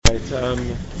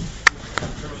right.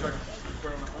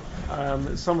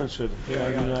 Someone should. Yeah,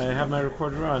 I have my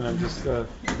recorder on. I'm just the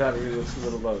battery looks a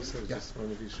little low, so I just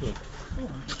want to be sure.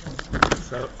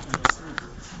 So,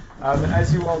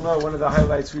 as you all know, one of the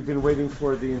highlights we've been waiting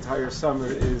for the entire summer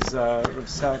is Rav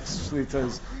Sachs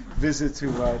Shlita's visit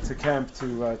to camp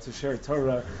to share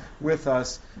Torah with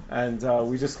us, and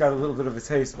we just got a little bit of a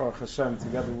taste, Baruch Hashem,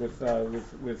 together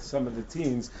with some of the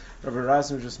teens. Rabbi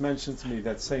Razner just mentioned to me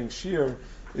that saying shir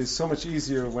is so much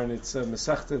easier when it's a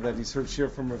Masechta that he's heard shir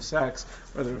from Rav Sachs,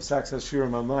 whether Rav Sachs has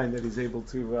shiurim online that he's able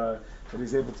to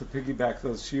piggyback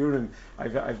those shiurim.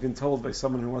 I've been told by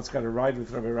someone who once got a ride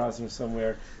with Rabbi Razner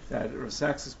somewhere that Rav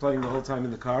Sachs is playing the whole time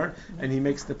in the car, and he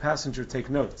makes the passenger take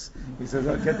notes. He says,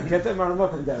 oh, "Get them arm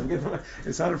up and down.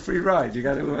 It's not a free ride. You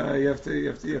got to you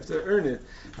have to earn it."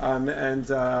 And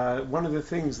one of the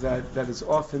things that is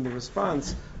often the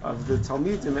response of the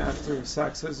Talmidim after Rav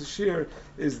Sachs says a shir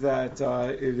is that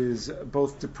it is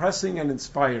both depressing and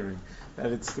inspiring.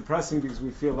 That it's depressing because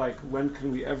we feel like when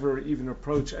can we ever even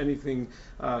approach anything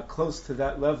close to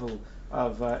that level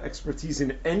of expertise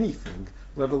in anything,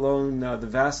 let alone the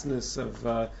vastness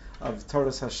of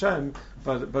Torah's Hashem,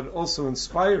 but also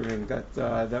inspiring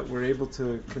that we're able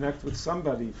to connect with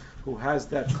somebody who has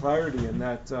that clarity and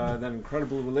that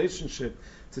incredible relationship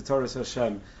to Torah's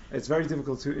Hashem. It's very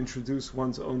difficult to introduce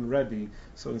one's own Rebbe,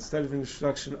 so instead of an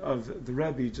introduction of the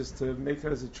Rebbe, just to make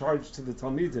it as a charge to the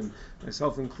Talmidim,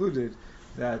 myself included,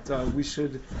 that we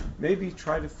should maybe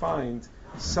try to find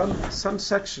some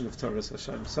section of Torah's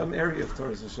Hashem, some area of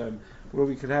Torah's Hashem, where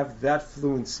we could have that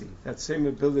fluency, that same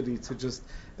ability to just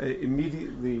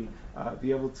immediately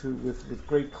be able to, with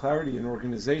great clarity and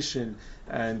organization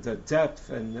and depth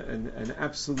and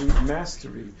absolute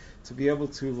mastery, to be able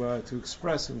to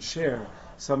express and share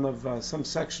some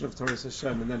section of Torah's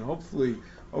Hashem, and then hopefully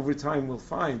over time we'll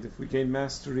find if we gain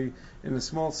mastery in a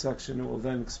small section, it will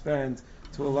then expand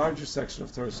to a larger section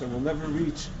of Torah. So we'll never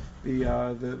reach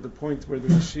the point where the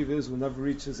yeshiva is. We'll never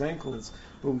reach his ankles,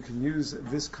 but we can use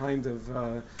this kind of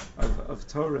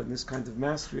Torah and this kind of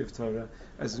mastery of Torah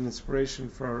as an inspiration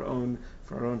for our own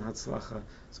hatzlacha.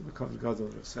 So we covered Gadol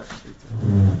of Sach Shlita.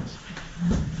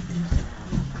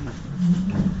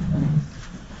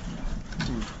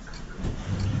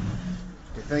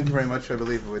 Thank you very much, Rabbi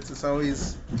Leibowitz. It's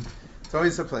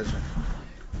always a pleasure.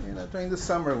 During the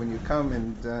summer when you come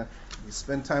and you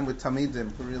spend time with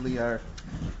Talmidim who really are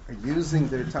using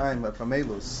their time of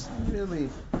Amelus, really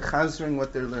chazering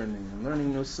what they're learning and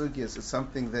learning new sugyas is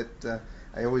something that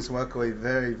I always walk away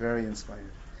very, very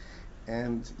inspired.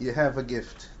 And you have a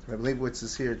gift. Rabbi Leibowitz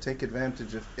is here. Take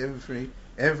advantage of every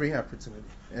opportunity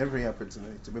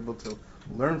to be able to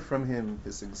learn from him,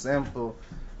 his example,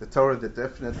 the Torah that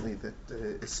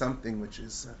is something which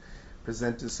is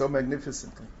presented so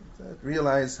magnificently.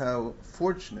 Realize how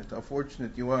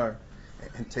fortunate you are,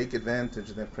 and take advantage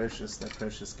of that precious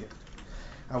gift.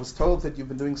 I was told that you've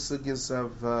been doing sugyas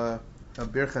of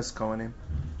Birchas Kohanim.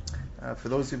 For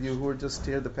those of you who were just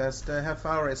here the past half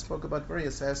hour, I spoke about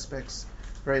various aspects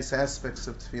of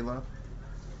tefillah.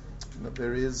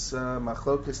 There is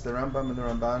machlokes, the Rambam and the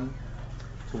Ramban,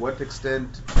 to what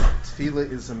extent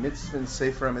tefillah is a mitzvah in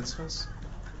Sefer HaMitzvos.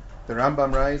 The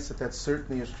Rambam writes that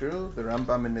certainly is true. The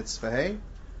Rambam in Mitzvah Hey,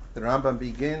 the Rambam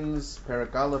begins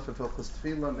Parak Aleph of Hilchos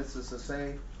Tefillah, mitzvahs to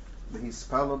say,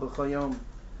 V'hispala b'chol yom.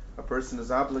 A person is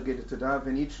obligated to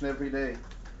daven each and every day.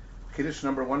 Kiddush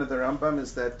number 1 of the Rambam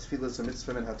is that tefillah is a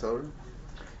mitzvah min haTorah.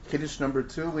 Kiddush number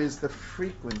 2 is the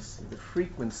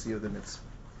frequency of the mitzvah.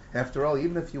 After all,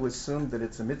 even if you assume that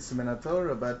it's a mitzvah min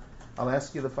haTorah, but I'll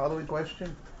ask you the following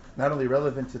question, not only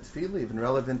relevant to tefillah, even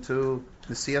relevant to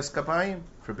the Siyas Kapayim,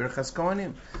 for Birchas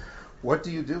Kohanim. What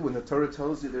do you do when the Torah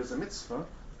tells you there's a mitzvah,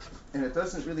 and it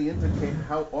doesn't really indicate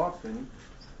how often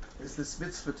is this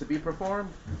mitzvah to be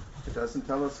performed? It doesn't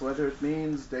tell us whether it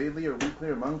means daily or weekly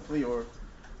or monthly or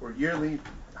yearly.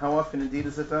 How often indeed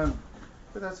is it done?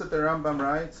 But that's what the Rambam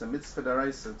writes, a mitzvah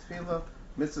daraisa tefillah,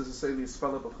 mitzvah zeseli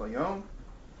yispala b'chol yom,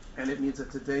 and it means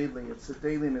it's a daily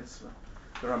mitzvah.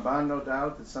 The Ramban, no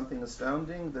doubt, is something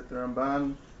astounding that the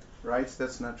Ramban writes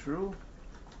that's not true,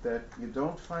 that you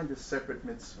don't find a separate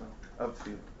mitzvah of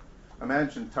tefillah.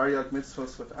 Imagine Taryag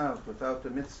mitzvos without the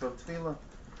mitzvah of tefillah.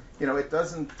 It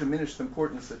doesn't diminish the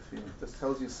importance of tefillah. It just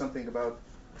tells you something about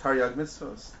Taryag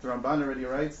mitzvos. The Ramban already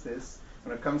writes this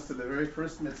when it comes to the very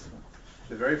first mitzvah.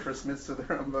 The very first mitzvah the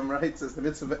Rambam writes is the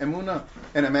mitzvah of emunah.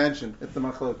 And imagine, it's the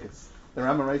machlokes. The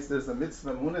Rambam writes there's a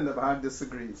mitzvah of emunah and the Bahag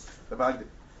disagrees.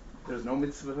 There's no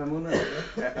mitzvah of emunah.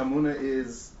 Emunah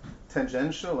is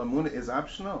tangential. Emunah is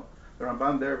optional. The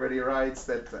Ramban there already writes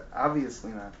that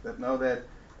obviously not. That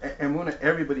emunah,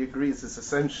 everybody agrees, is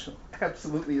essential,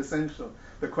 absolutely essential.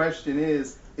 The question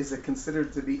is it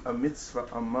considered to be a mitzvah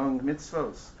among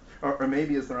mitzvos? Or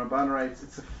maybe, as the Ramban writes,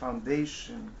 it's a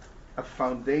foundation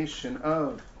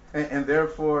of, and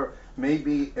therefore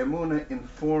maybe Emunah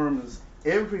informs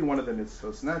every one of the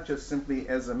mitzvos, not just simply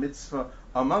as a mitzvah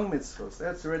among mitzvos.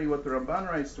 That's already what the Ramban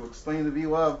writes to explain the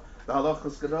view of the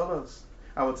halachas gedolos.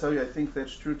 I will tell you, I think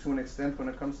that's true to an extent when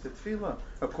it comes to tefillah,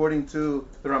 according to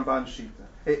the Ramban Shita.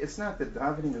 It's not that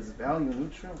davening is value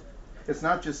neutral. It's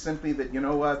not just simply that,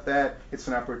 that it's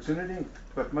an opportunity,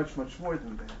 but much, much more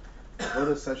than that.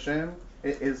 Avodas Hashem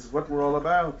is what we're all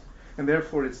about. And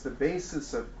therefore, it's the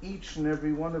basis of each and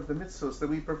every one of the mitzvahs that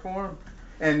we perform.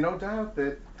 And no doubt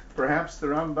that perhaps the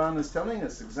Ramban is telling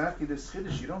us exactly this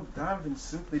chiddush. You don't daven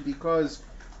simply because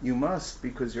you must,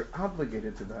 because you're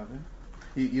obligated to daven.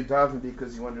 You daven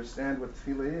because you understand what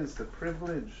tefillah is, the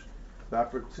privilege, the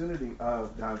opportunity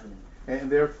of davening. And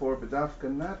therefore,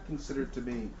 b'dafka not considered to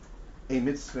be a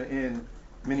mitzvah in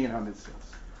minyan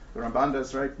ha-mitzvahs. The Ramban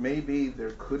does right, maybe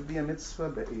there could be a mitzvah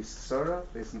be'es tzara,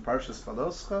 based in Parshas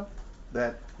Faloscha,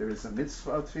 that there is a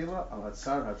mitzvah of tefillah, al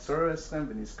hatzar hatzor eslem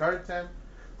v'nizkartem.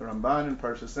 The Ramban in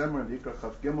Parshas Emor and V'ikra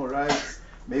Chav Gimel writes,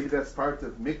 maybe that's part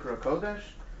of Mikra Kodesh.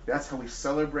 That's how we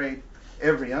celebrate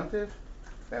every Yantiv.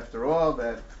 After all,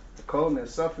 that the Kol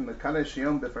Nesaf in the Kadesh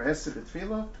Yom Befarhesi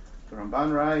B'Tfilah, the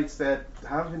Ramban writes that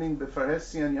davening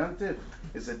Befarhesi and Yantiv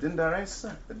is a din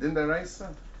daraisa,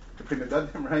 The Pri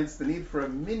Megadim writes the need for a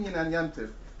minyan and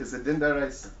Yantiv is a din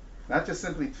daraisa. Not just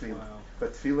simply Tfilah,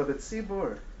 but Tfilah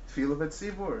B'Tzibur,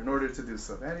 in order to do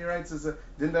so. And he writes is a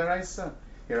din daraisa.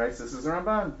 He writes this is the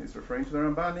Ramban. He's referring to the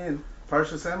Ramban in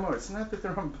Parshas Emor. It's not that the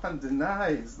Ramban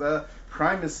denies the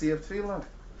primacy of Tfilah,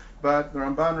 but the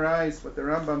Ramban writes what the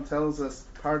Rambam tells us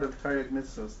part of Taryag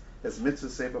Mitzvos as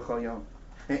Mitzvos B'chol Yom.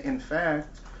 In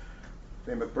fact,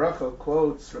 the Bracha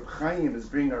quotes Reb Chaim as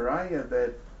being a raya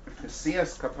that if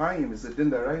Nesias Kapayim is a din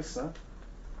daraisa,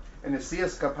 and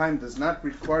Nesias Kapayim does not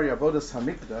require Avodas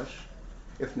HaMikdash,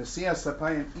 if Nesias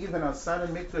Kapayim even outside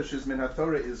of Mikdash is min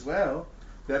HaTorah as well,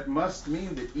 that must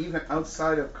mean that even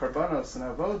outside of Karbanos and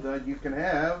Avoda, you can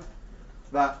have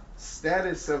the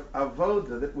status of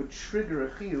Avoda that would trigger a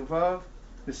chiyuv of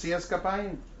Nesias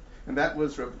Kapayim. And that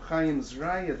was Reb Chaim's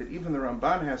raya, that even the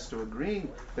Ramban has to agree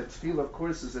that tefillah, of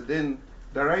course, is a din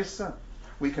daraisa.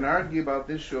 We can argue about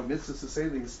this issue of mitzvah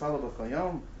seseli hispala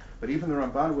b'chayom, but even the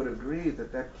Ramban would agree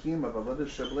that kiyum of avodah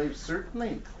shablev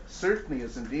certainly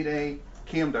is indeed a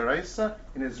kiyum daraisa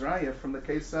in his raya from the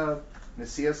case of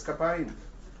Nesias Kapayim.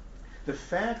 The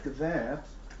fact that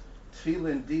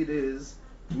tefillah indeed is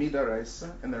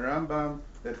midaraisa, and the Rambam,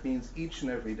 that means each and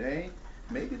every day,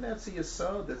 maybe that's a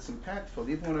yesod that's impactful,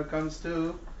 even when it comes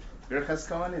to Birchas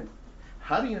Kohanim.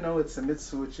 How do you know it's a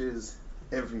mitzvah which is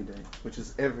every day?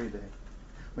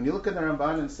 When you look at the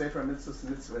Ramban and Sefer Mitzvos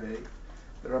Mitzvah Day,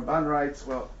 the Ramban writes,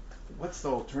 well, what's the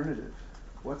alternative?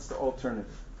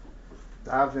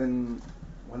 Daven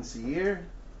once a year?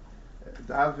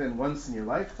 Daven once in your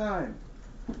lifetime?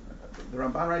 The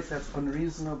Ramban writes that's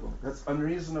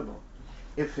unreasonable.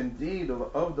 If indeed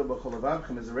L'Ovda B'chol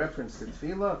Avavchem is a reference to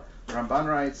Tefillah, the Ramban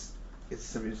writes it's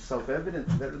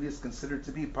self-evident that really is considered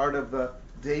to be part of the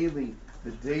daily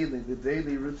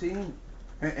routine,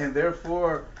 and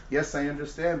therefore, yes, I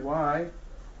understand why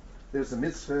there's a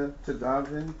mitzvah to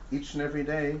daven each and every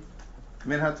day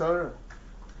min haTorah.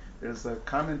 There's a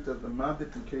comment of the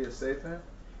Mabit in Kiryas Sefer.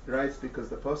 He writes because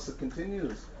the pasuk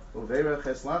continues, Uveirach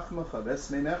es lachmecha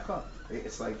v'esmeimecha.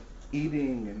 It's like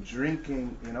eating and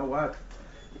drinking. You know what?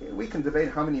 We can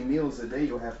debate how many meals a day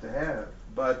you have to have,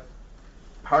 but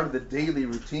part of the daily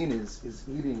routine is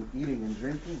eating and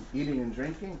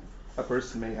drinking. A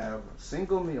person may have a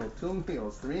single meal, 2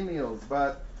 meals, 3 meals,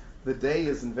 but the day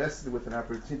is invested with an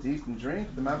opportunity to eat and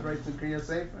drink. The Mabit writes in Kiryas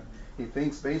Sefer. He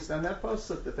thinks based on that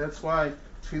pasuk that's why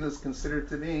tefillah is considered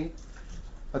to be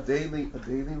a daily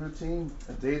routine.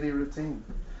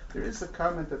 There is a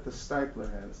that the Steipler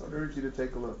has. I'll urge you to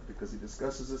take a look because he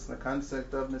discusses this in the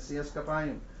concept of Nesias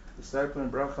Kapayim. The Steipler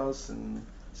in Brachos and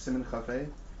Siman Chafei,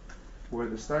 where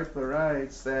the Steipler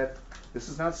writes that this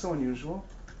is not so unusual,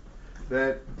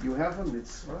 that you have a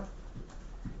mitzvah,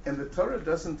 and the Torah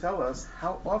doesn't tell us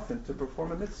how often to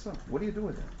perform a mitzvah. What do you do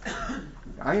with it?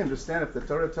 I understand if the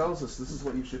Torah tells us this is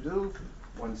what you should do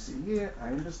once a year, I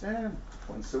understand,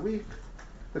 once a week.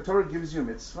 The Torah gives you a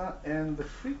mitzvah, and the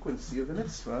frequency of the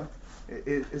mitzvah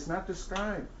is not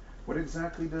described. What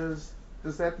exactly does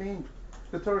that mean?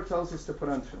 The Torah tells us to put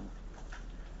on tefillin.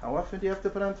 How often do you have to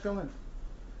put on tefillin?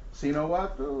 So you know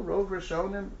what? Rov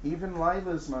Rishonim, even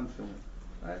Laila is man tefillin,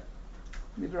 right?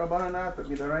 Midrabanan not, but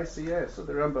midaraisa yes. So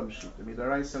the Rambam sheet, the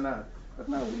midaraisa not. But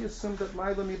now we assume that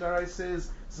Laila midaraisa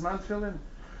is man tefillin.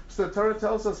 So the Torah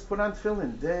tells us, put on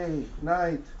tefillin, day,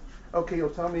 night. Okay, you'll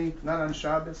tell me not on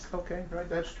Shabbos. Okay, right,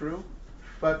 that's true.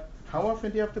 But how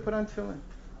often do you have to put on tefillin?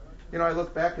 I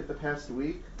look back at the past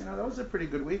week. That was a pretty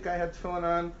good week. I had tefillin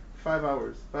on 5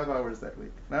 hours that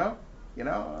week. No?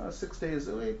 6 days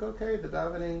a week. Okay, the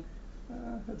davening,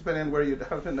 depending on where you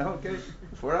daven. No, okay,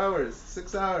 4 hours,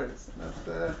 6 hours.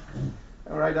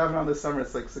 Or I daven on the summer,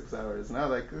 it's like 6 hours. Now,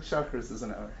 like Shacharis is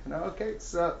an hour. Okay,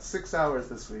 so 6 hours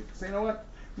this week. So you know what?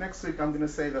 Next week I'm going to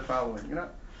say the following.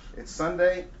 It's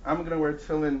Sunday. I'm going to wear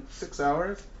tefillin 6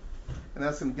 hours, and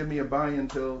that's going to give me a buy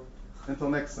until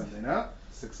next Sunday. No?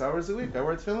 6 hours a week. I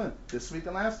wear tefillin this week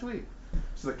and last week.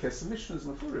 So the Kesef Mishnah is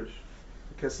mafurish.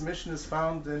 The Kesef Mishnah is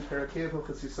found in Parakeh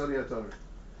Hilchos Yisodei HaTorah.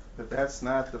 But that's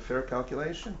not the fair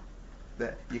calculation.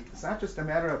 It's not just a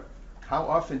matter of how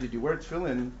often did you wear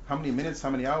tefillin, how many minutes, how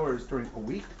many hours during a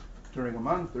week, during a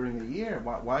month, during a year.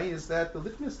 Why is that the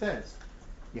litmus test?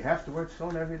 You have to wear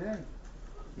tefillin every day.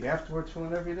 You have to wear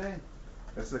tefillin every day.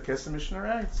 That's what the Kesef Mishnah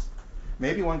writes.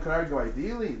 Maybe one could argue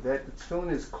ideally that the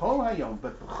tefillin is kol hayom,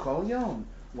 but b'chol yom,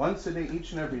 once a day,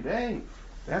 each and every day.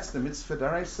 That's the mitzvah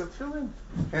d'oraisa of tefillin.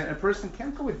 And a person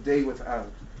can't go a day without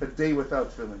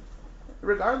tefillin,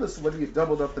 regardless of whether you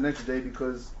doubled up the next day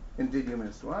because indeed you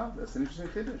missed. Wow, that's an interesting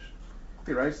kiddush.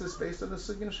 He writes this based on the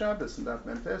Sugyan Shabbos and Daf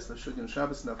Mentes, the Sugyan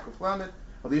Shabbos and Daf Kuflamet,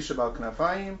 Alisha Bal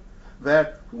Knafayim,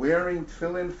 that wearing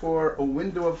tefillin for a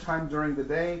window of time during the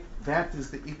day, that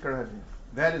is the Ikar Hadin.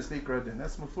 That is the Ikar Hadin.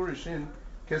 That's Mufurish in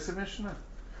Kesef Mishnah.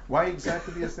 Why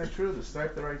exactly is that true? The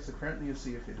start that writes apparently you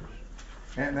see a kiddush.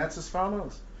 And that's as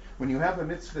follows. When you have a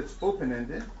mitzvah that's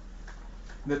open-ended,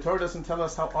 the Torah doesn't tell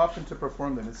us how often to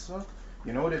perform the mitzvah.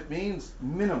 You know what it means?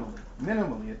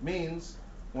 Minimally. It means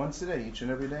once a day, each and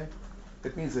every day.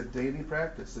 It means a daily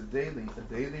practice, a daily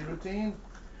routine.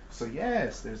 So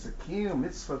yes, there's a kiyum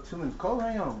mitzvah tefillin kol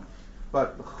hayom,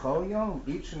 but b'chol yom,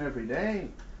 each and every day,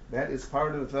 that is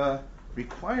part of the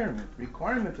requirement of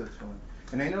tefillin.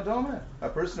 And ain't no doma. A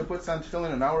person who puts on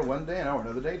tefillin an hour one day, an hour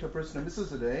another day, to a person who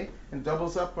misses a day and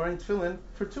doubles up wearing tefillin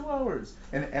for 2 hours.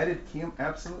 And added kiyum,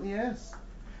 absolutely yes.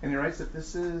 And he writes that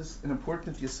this is an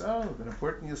important yesod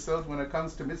when it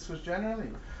comes to mitzvahs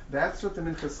generally. That's what the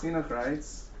Minchas Chinuch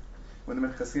writes when the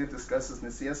Minchas Chinuch discusses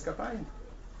Nesias Kapayim.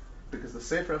 Because the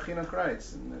Sefer Chinuch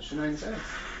writes in Shinayim Tes,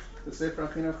 the Sefer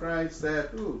Chinuch writes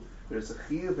that, there's a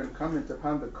chiyuv incumbent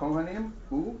upon the Kohanim.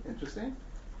 Interesting.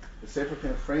 The Sefer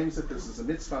Chinuch frames it, this is a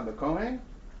mitzvah on the Kohen,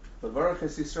 Levarach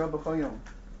es Yisrael b'chol yom.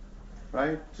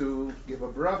 Right? To give a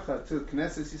bracha to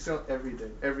Knesset Yisrael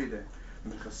every day.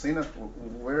 Minchas Chinuch,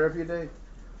 where every day?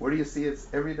 Where do you see it's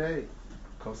every day?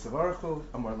 Kol Savarchu,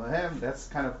 Amar Lahem, that's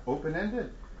kind of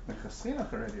open-ended. Minchas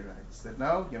Chinuch already writes that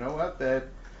now, you know what, that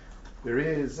there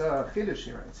is a chiddush,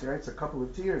 he writes a couple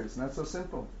of tiers, not so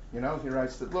simple. He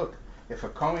writes that, look, if a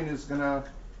Kohen is going to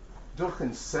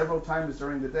duchen several times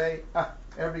during the day,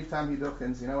 every time he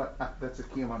duchens, you know what, that's a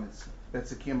kiyum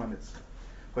mitzvah.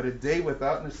 But a day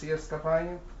without Nesias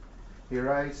Kapayim, he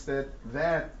writes that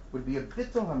would be a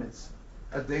bittul hamitzvah.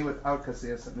 A day without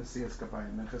Nesias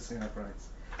Kapayim, Minchas Chinuch writes.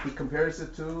 He compares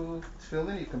it to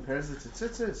tefillin, he compares it to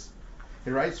tzitzis.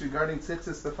 He writes regarding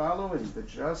tzitzis the following, that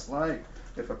just like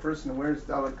if a person wears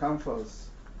dalet kamfos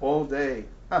all day,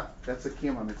 that's a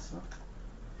kiyum mitzvah.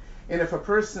 And if a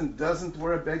person doesn't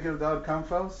wear a beged dalet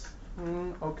kamfos,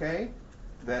 okay,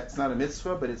 that's not a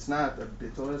mitzvah, but it's not a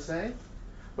bittul asay.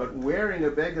 But wearing a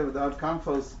beged dalet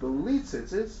kamfos b'li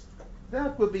tzitzis,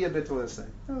 that would be a bittul asay.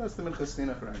 That's the Minchas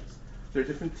Chinuch writes. There are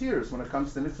different tiers when it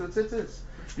comes to mitzvah tzitzis.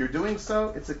 You're doing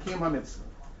so, it's a kiyum mitzvah.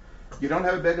 You don't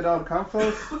have a beged dalet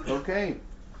kamfos, okay,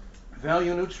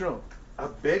 value neutral. A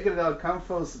beged dalet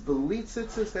kamfos b'li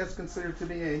tzitzis, that's considered to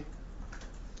be a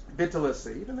bittul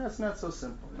asay. Even that's not so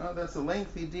simple. No, that's a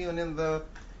lengthy deal in the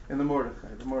Mordechai.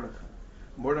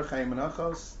 Mordechai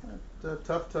Menachos,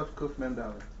 tough kuf mem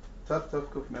dalet. Tough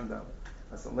kuf mem dalet.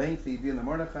 That's a lengthy deal in the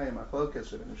Mordechai,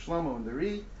 Machlokes, Rabbeinu Shlomo, and the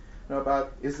Ri.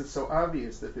 About, is it so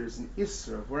obvious that there's an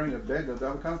isra of wearing a beged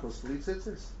dalet kamfos b'li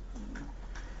tzitzis?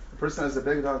 A person has a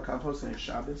beged dalet kamfos in his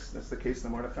Shabbos, that's the case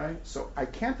in the Mordechai. So I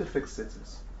can't affix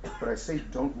tzitzis, but I say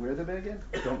don't wear the beged.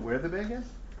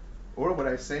 Or would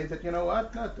I say that, you know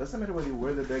what, no, it doesn't matter whether you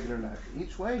wear the beged or not.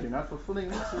 Each way, you're not fulfilling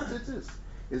mitzvah tzitzis.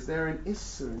 Is there an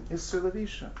isra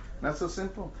levisha? Not so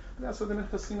simple. But that's where the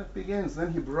Minchas Chinuch begins.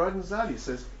 Then he broadens out. He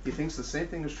says he thinks the same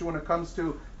thing is true when it comes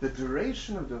to the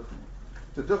duration of duchen.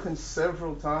 To duchen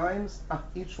several times,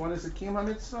 each one is a kiyum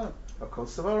mitzvah. A kol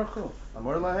savarchu,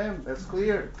 amor lahem. That's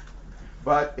clear.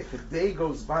 But if a day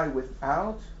goes by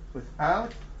without,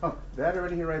 that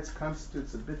already he writes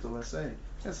constitutes a bittul asay.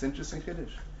 That's interesting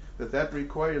kiddush. That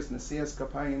requires nesias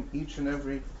kapayim each and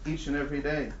every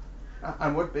day.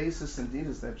 On what basis, indeed,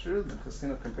 is that true? The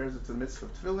Chassidus compares it to the mitzvah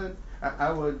of tefillin.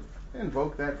 I would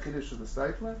invoke that Kiddush of the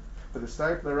Steipler, but the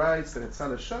Steipler writes that it's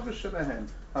not a Shabbos Shabahen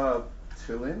of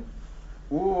tefillin,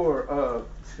 or of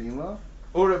tefillah,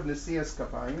 or of Nesias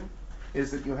Kapayim,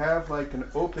 is that you have like an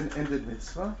open-ended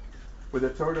mitzvah, where the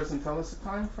Torah doesn't tell us a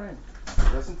time frame.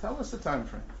 It doesn't tell us a time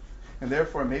frame. And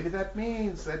therefore, maybe that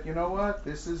means that, you know what,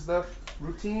 this is the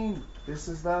routine. This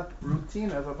is the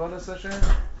routine of Avodas Hashem,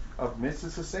 of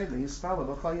Mitzvos Hasei, Lehispala,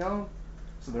 B'chayom.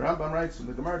 So the Rambam writes, when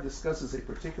the Gemara discusses a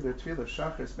particular tefillah of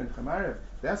Shachris ben Chamarev,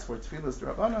 that's where tefillah is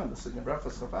D'Rabbanan, the Sign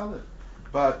Brachos Chavalet.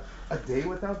 But a day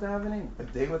without davening,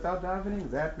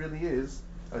 that really is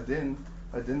a din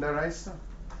daraisa.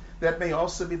 That may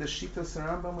also be the Shitas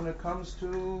Rambam when it comes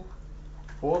to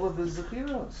all of the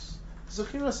Zechiros.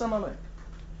 Zechiros Amalek.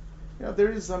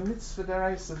 There is a mitzvah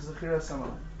daraisa of Zechiros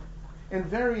Amalek. And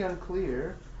very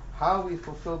unclear how we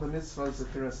fulfill the mitzvah of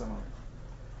Zechiros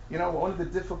Amalek. One of the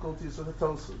difficulties with the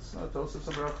Tosos, Tosos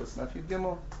and Brachos, not Yud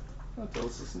Gimel,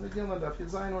 Tosos and the Gimel, not Yud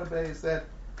Zayin or Beis, is that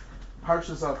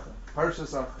Parsha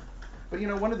Zacha. But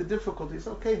one of the difficulties,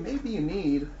 okay, maybe you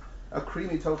need a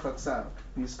Krimi Tochak Sav,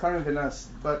 he's Karim Vinas,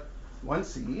 but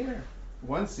once a year.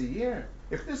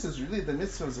 If this is really the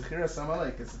mitzvah of Zechiras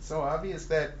Amalek, is it so obvious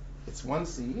that it's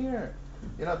once a year?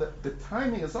 The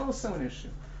timing is also an issue.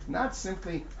 Not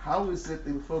simply how is it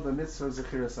they fulfill the mitzvah of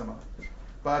Zechiras Amalek,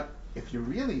 but if you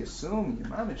really assume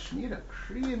Yimam Shmira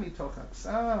Kriya Mitochak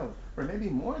Sav, or maybe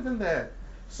more than that,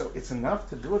 so it's enough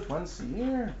to do it once a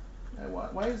year.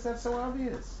 Why is that so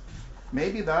obvious?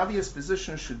 Maybe the obvious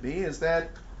position should be is that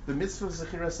the mitzvah of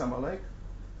Zechiras Amalek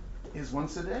is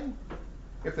once a day.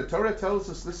 If the Torah tells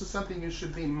us this is something you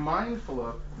should be mindful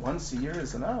of, once a year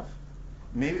is enough.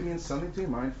 Maybe it means something to be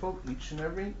mindful each and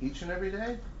every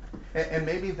day. And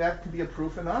maybe that could be a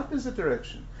proof in the opposite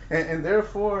direction. And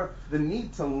therefore, the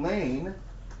need to lane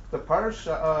the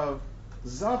parsha of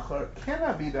Zachar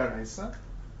cannot be daraisa,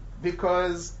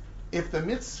 because if the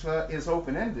mitzvah is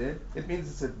open-ended, it means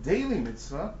it's a daily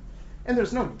mitzvah, and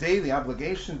there's no daily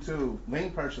obligation to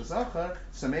lane parsha Zachar,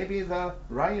 so maybe the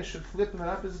raya should flip in the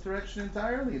opposite direction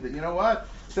entirely. That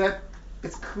that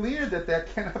it's clear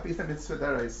that cannot be the mitzvah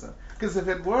daraisa. Because if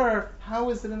it were,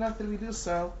 how is it enough that we do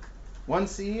so?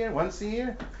 Once a year.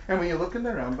 And when you look in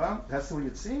the Rambam, that's the way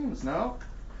it seems, no?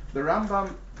 The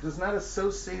Rambam does not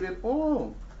associate at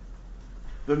all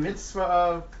the mitzvah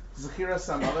of Zechiras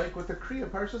Amalek with the Kriya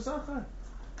Parsha Zachar.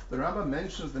 The Rambam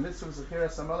mentions the mitzvah of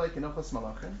Zechiras Amalek in Ochos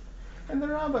Malachim, and the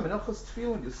Rambam in Ochos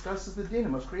Tefillin discusses the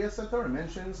dinim of Kriyas HaTorah,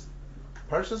 mentions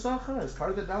Parsha Zachar as part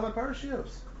of the Dala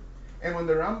Parshios. And when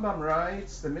the Rambam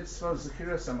writes the mitzvah of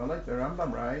Zechiras Amalek, the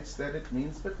Rambam writes that it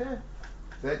means beteh,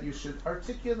 that you should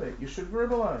articulate, you should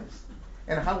verbalize.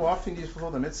 And how often do you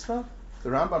fulfill the mitzvah? The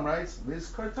Rambam writes,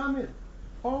 Liz Kartamid,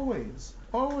 always.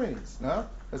 No?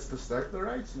 That's the Steipler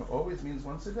writes, always means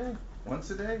once a day.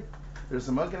 There's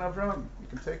a Magen Avram, you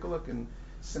can take a look in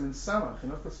Siman Samach,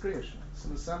 in Ochos Kriyash,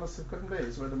 Siman Samach Sivkot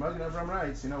Beis, where the Magen Avram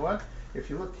writes, if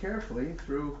you look carefully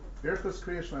through Birchos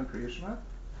Kriyashma and Kriyashma,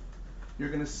 you're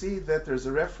going to see that there's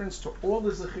a reference to all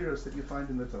the Zechiros that you find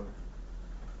in the Torah.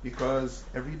 Because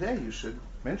every day you should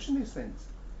mention these things.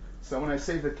 So when I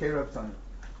say the Kerab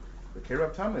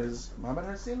Tama is Mamad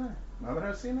Har Sinai.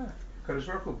 Kadosh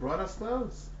Baruch Hu brought us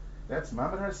close. That's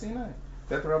Mamad Har Sinai.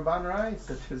 That the Ramban writes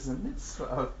that there's a mitzvah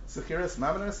of Zechiras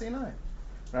Mamad Har Sinai.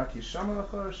 Rak Yisham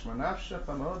Lecha Shma Nafsha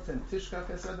Famot and Tishkach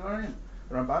Es Advarim.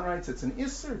 The Ramban writes it's an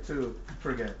Isser to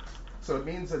forget. So it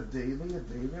means a daily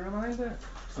reminder.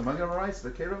 So Magen writes the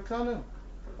Kerab Tanu.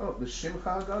 Oh, the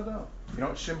Shimcha Gadol. You know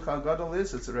what Shimcha Gadol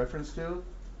is? It's a reference to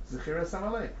Zechiras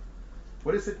Amalek.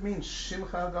 What does it mean,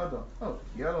 Shimcha Gadol? Oh,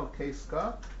 Yellow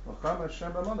Keiska, Ocham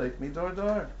Hashem Amalek, Midor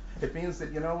Dor. It means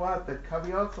that, that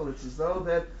Kaviyachol, it's as though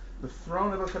that the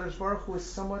throne of HaKadosh Baruch Hu is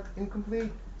somewhat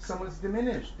incomplete, somewhat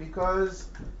diminished, because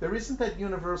there isn't that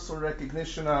universal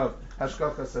recognition of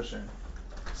Hashgachas Hashem.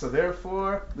 So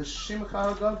therefore, the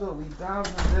Shimcha Gadol, we down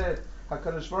that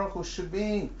HaKadosh Baruch Hu should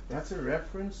be. That's a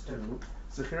reference to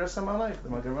Zechiras Amalek. The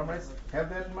Magen writes, have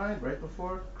that in mind right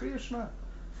before Kriya Shema.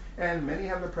 And many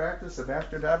have the practice of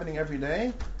after davening every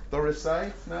day, they'll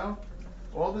recite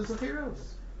all the Zechiros.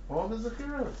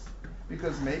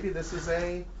 Because maybe this is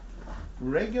a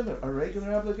regular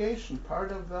obligation,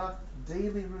 part of the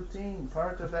daily routine,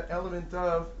 part of that element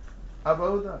of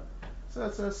avoda. So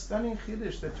it's a stunning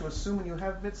chiddush that to assume when you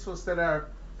have mitzvos that are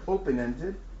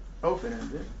open-ended,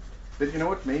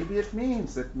 that maybe it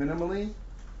means that minimally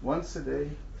once a day,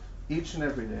 each and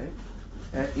every day,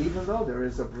 and even though there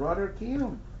is a broader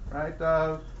kiyum, right,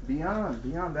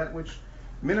 beyond that which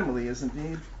minimally is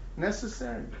indeed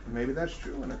necessary. Maybe that's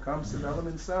true when it comes to the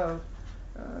elements of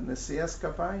Nesiyas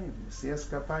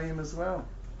Kapayim as well.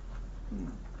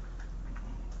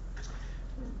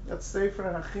 Let's say for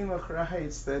Hachinuch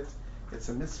writes that it's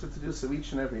a mitzvah to do so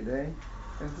each and every day.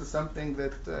 And this is something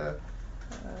that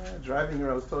driving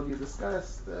here I was told you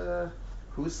discussed.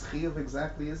 Whose chiyuv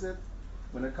exactly is it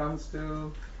when it comes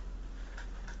to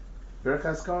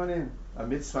Birchas Kohanim? A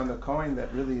mitzvah on the Kohen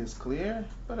that really is clear,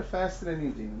 but a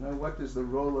fascinating thing. What is the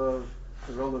role of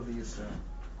the Yisrael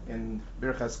in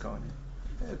Birchas Kohanim?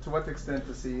 To what extent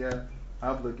is he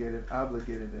obligated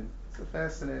in? It's a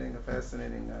fascinating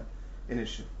an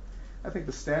issue. I think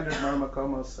the standard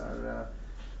marmakomos are,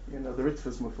 the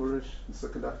Ritzvahs Mufurish in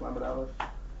Sukkah Daf Lamed Aleph,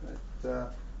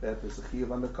 that there's a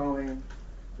chiyuv on the Kohen,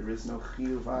 there is no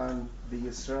chiyuv on the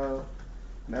Yisrael,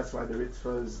 and that's why the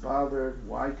Ritzvah is bothered.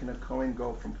 Why can a Kohen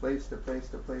go from place to place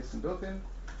to place in Duchen?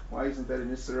 Why isn't that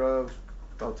an Isra of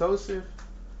Baltosif?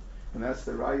 And that's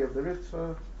the Raya of the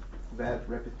Ritzvah, that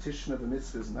repetition of the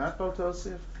mitzvah is not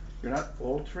Baltosif. You're not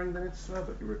altering the mitzvah,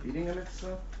 but you're repeating a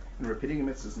mitzvah. And repeating a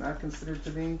mitzvah is not considered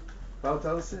to be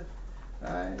Baltosif.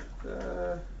 Right?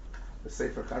 The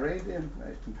Sefer Charedim,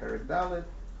 right, in Perek Dalet,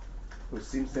 who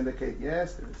seems to indicate,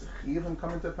 yes, there is a chiyuv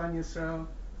coming upon Yisrael.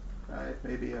 Right?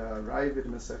 Maybe a Ravid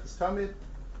Maseches Tamid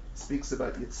speaks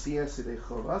about Yitzias Yidei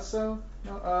Chovaso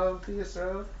of the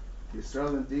Yisrael. The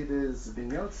Yisrael indeed is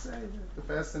being Yotzei, the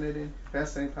fascinating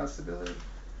possibility.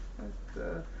 Right?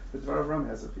 The Dvar Avram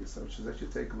has a piece, which is that you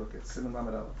take a look at Siman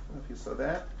Lamed Aleph. If you saw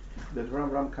that, the Dvar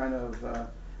Avram kind of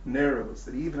narrows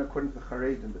that even according to the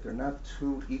Charedim, that they're not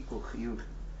two equal chiyuv.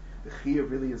 The chiyuv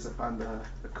really is upon the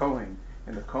Kohen,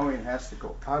 and the Kohen has to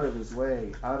go out of his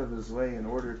way in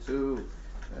order to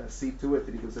see to it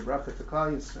that he gives a bracha to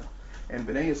Klal Yisrael. And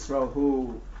Bnei Yisrael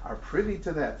who are privy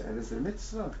to that is their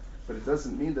mitzvah, but it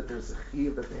doesn't mean that there's a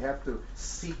chiyuv that they have to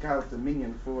seek out the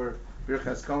minyan for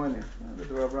Birchas Kohanim. The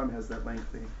Dvar Avram has that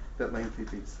lengthy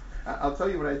piece. I'll tell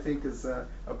you what I think is a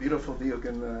beautiful diuk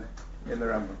in the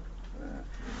Rambam.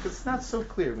 Because it's not so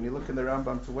clear when you look in the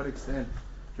Rambam to what extent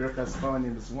Birchas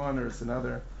Kohanim is one or it's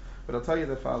another. But I'll tell you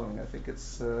the following. I think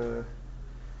it's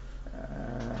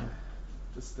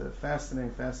just a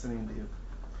fascinating diuk.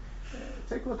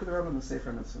 Take a look at the Rambam in the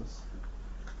Sefer Mitzvos.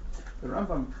 The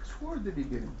Rambam, toward the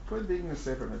beginning of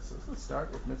Sefer Mitzvos, let's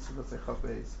start with Mitzvah Chaf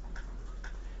Beis.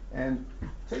 And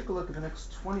take a look at the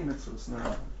next 20 mitzvahs in the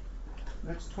Rambam.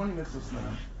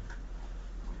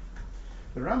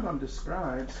 The Rambam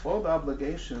describes all the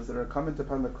obligations that are incumbent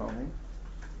upon the Kohen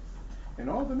and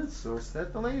all the mitzvahs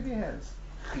that the Levi has.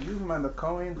 Chiyuvim on the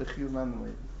Kohen, the chiyuvim on the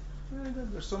Levi.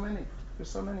 There's so many.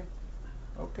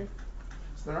 Okay.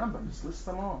 It's the Rambam. Just list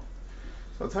them all.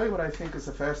 So I'll tell you what I think is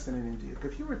a fascinating deal.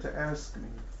 If you were to ask me,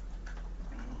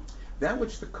 that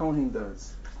which the Kohen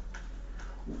does,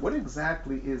 what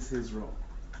exactly is his role?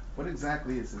 You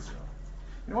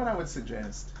know what I would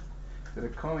suggest? That a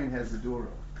Kohen has a dual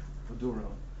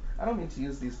role. I don't mean to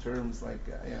use these terms like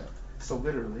so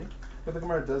literally, but the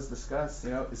Gemara does discuss,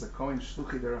 is a Kohen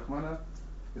shluchi derachmana?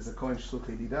 Is a Kohen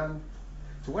shluchi didan?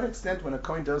 To what extent when a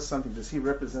Kohen does something, does he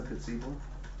represent the tzibur?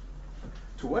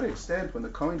 To what extent when the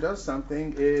Kohen does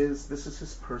something this is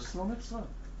his personal mitzvah?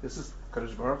 This is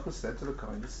Kadosh Baruch Hu said to the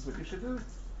Kohen, this is what you should do.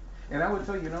 And I would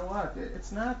tell you, what?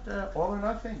 It's not all or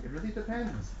nothing. It really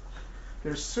depends.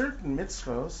 There's certain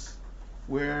mitzvos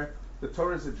where the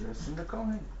Torah is addressing the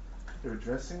Kohen. They're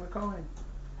addressing the Kohen.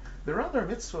 There are other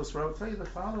mitzvos where I will tell you the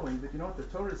following, that the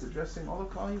Torah is addressing all of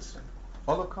Klal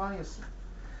Yisrael.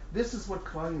 This is what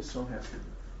Klal Yisrael has to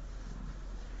do.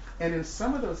 And in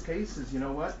some of those cases,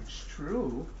 it's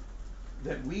true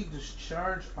that we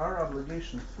discharge our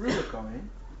obligation through the Kohen,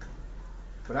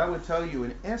 but I would tell you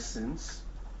in essence,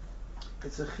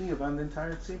 it's a chiyuv on the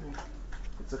entire tzibur.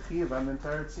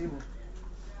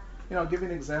 I'll give you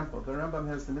an example. The Rambam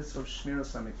has the mitzvah of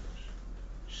Shmiras HaMikdash.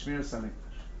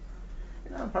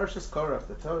 In Parshas Korach,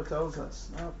 the Torah tells us,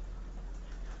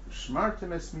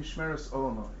 Shmartem es mishmeres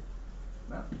olamoi.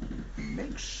 Now,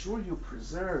 make sure you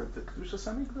preserve the Kedushas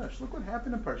HaMikdash. Look what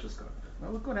happened in Parshas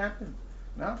Korach. Look what happened.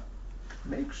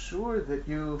 Make sure that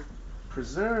you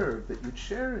preserve, that you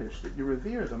cherish, that you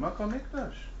revere the Makom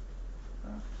Mikdash.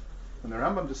 When the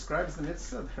Rambam describes the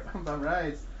mitzvah, the Rambam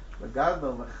writes,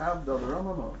 L'gadol, l'chavdol,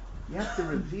 l'romamo. You have to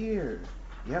revere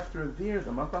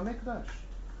the Makom Mikdash.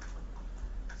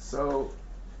 So,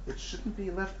 it shouldn't be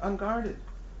left unguarded.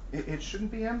 It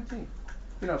shouldn't be empty.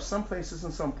 If some place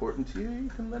isn't so important to you, you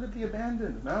can let it be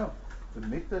abandoned. No. The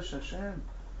Mikdash Hashem,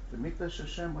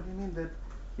 what do you mean that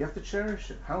you have to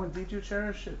cherish it? How indeed you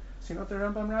cherish it? See what the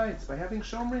Rambam writes? By having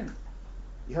Shomrim.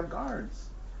 You have guards.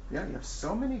 You have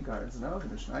so many guards. The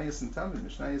Mishnayos and Talmud,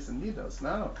 Mishnayos and Midos.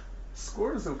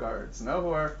 Scores of guards. Who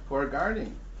are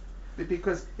guarding.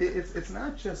 Because it's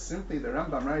not just simply the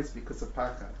Rambam writes because of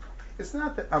pachad. It's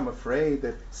not that I'm afraid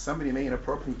that somebody may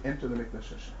inappropriately enter the Mikdash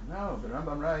Hashem. No, the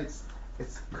Rambam writes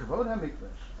it's Kavod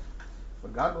HaMikdash.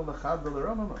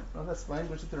 No, that's the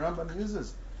language that the Rambam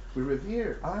uses. We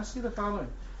revere. I'll ask you the following.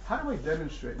 How do I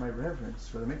demonstrate my reverence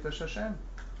for the Mikdash Hashem?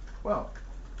 Well,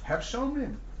 have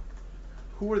shomrim.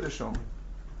 Who are the shomrim?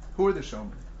 Who are the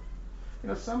shomrim?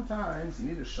 Sometimes you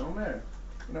need a shomer.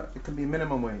 It can be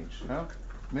minimum wage,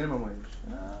 minimum wage.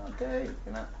 Okay,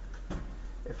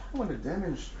 if I want to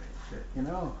demonstrate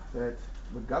that, that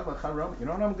with God Lacharam, you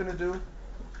know what I'm going to do?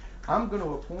 I'm going to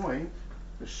appoint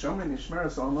the shomer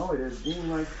nishmeres al as being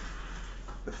like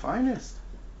the finest,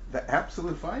 the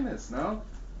absolute finest. No,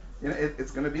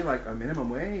 it's going to be like a minimum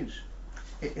wage.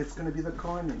 It's going to be the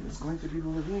kohanim. It's going to be the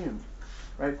Levim,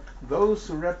 right? Those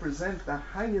who represent the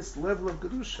highest level of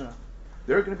kedusha.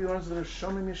 They're going to be the ones that are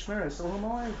shomer nishmeres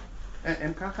al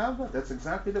and kachava. That's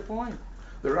exactly the point.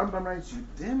 The Rambam writes, you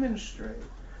demonstrate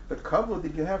the kavod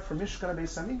that you have for Mishkan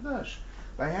Beis Hamikdash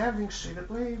by having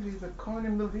Shevet Levi, the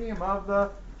Kohanim Levim of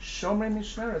the Shomer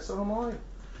Mishmeres Olamoi.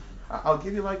 I'll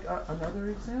give you another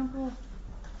example.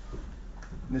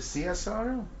 Nesiyas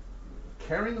Ha'aron,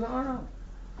 carrying the Aron.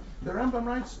 The Rambam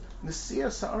writes,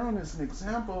 Nesiyas Ha'aron is an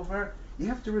example where you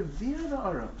have to revere the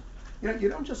Aron. You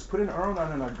don't just put an Aron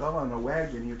on an agala, on a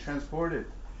wagon, and you transport it.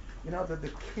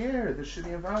 The care that should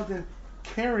be involved in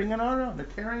carrying an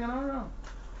Aron,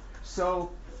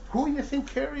 So, who do you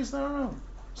think carries the Aron?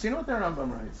 So you know what the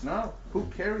Rambam writes? No. Who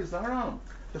carries the Aron?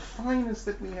 The finest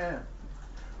that we have.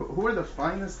 Who are the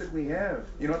finest that we have?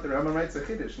 You know what the Rambam writes? A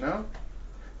Chiddush, no?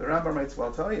 The Rambam writes, well,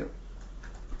 I'll tell you.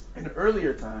 In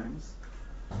earlier times,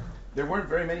 there weren't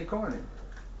very many Kohanim.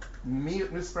 Mi'ut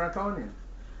Mispar Kohanim.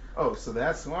 Oh, so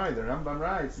that's why the Rambam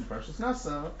writes in Parshas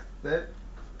Nasa that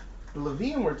the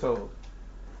Levim were told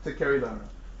to carry the Aron.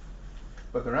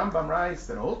 But the Rambam writes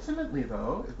that ultimately,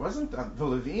 though, it wasn't the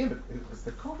Levim, it was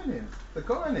the Kohanim. The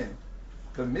Kohanim.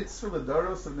 The mitzvah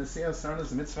l'doros of Nesiyas Ha'aron is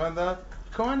the mitzvah of the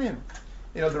Kohanim.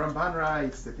 The Ramban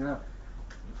writes that, the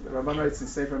Ramban writes in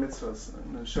Sefer Mitzvos,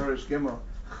 in Shorish Gimel,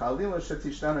 Chalil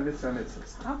shetishtana mitzvah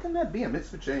mitzvahs. How can that be? A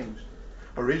mitzvah changed.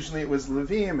 Originally it was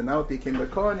Levim, and now it became the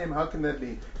Kohanim. How can that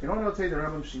be? You know what I'll tell you the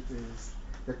Rambam Shita is?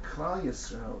 That Klal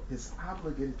Yisrael is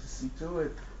obligated to see to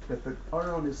it that the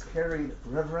Aron is carried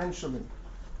reverentially.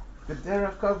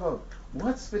 V'derech kavod.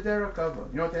 What's v'derech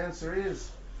kavod? You know what the answer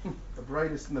is? The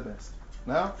brightest and the best.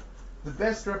 No? The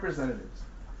best representatives.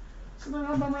 So the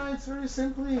Rambam writes very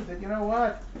simply that, you know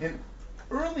what? In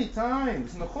early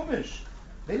times, in the Chumash,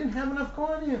 they didn't have enough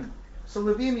Kohanim. So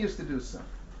Levim used to do so.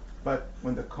 But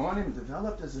when the Kohanim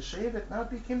developed as a Shevet, now it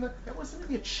became that wasn't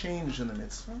really a change in the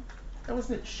mitzvah. That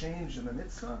wasn't a change in the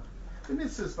mitzvah. The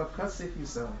mitzvah is Bakasif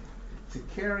Yisrael, to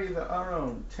carry the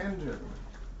Aron tenderly,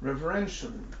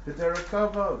 reverentially, the derech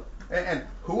kavod. And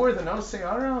who are the Nosei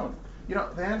Aron?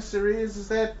 The answer is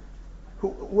that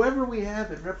whoever we have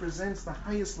that represents the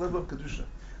highest level of Kedusha,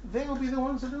 they will be the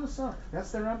ones who do so.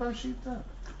 That's the Rambam Shita.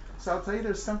 So I'll tell you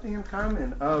there's something in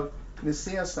common of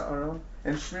Nesiyas Ha'aron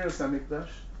and Shmiras HaMikdash.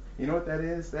 You know what that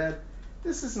is? That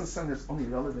this isn't something that's only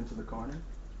relevant to the Kohanim.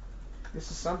 This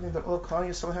is something that all Klal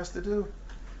Yisrael has to do.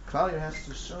 Klal Yisrael has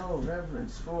to show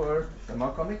reverence for the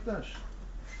Makom Mikdash.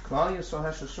 Klal Yisrael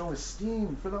has to show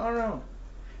esteem for the Aron.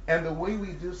 And the way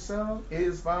we do so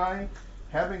is by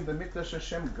having the Mikdash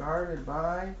Hashem guarded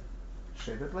by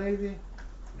Shevet Levi,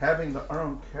 having the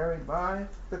Aron carried by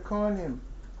the Kohanim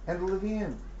and the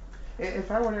Levim.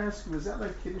 If I were to ask you, is that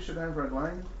like Kiddush Yadayim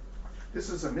V'Raglayim? This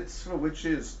is a mitzvah which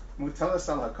is Mutelas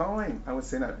al HaKohen? I would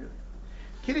say not really.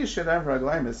 Kiddush Yadayim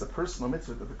V'Raglayim is a personal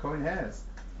mitzvah that the Kohen has.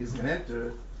 He's going to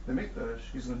enter the Mikdash,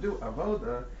 he's going to do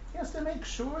Avodah, he has to make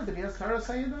sure that he has Taras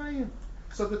HaYadayim.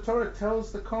 So the Torah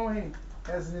tells the Kohen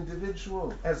as an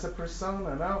individual, as a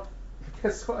persona. Now,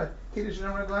 guess what? Kiddush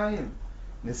Yadayim V'Raglayim,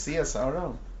 Nesiyas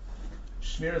Ha'aron,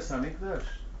 Shmiras HaMikdash.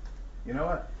 You know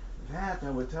what? That, I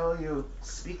would tell you,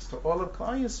 speaks to all of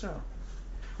Klal Yisrael.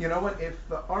 You know what? If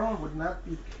the Aron would not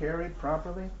be carried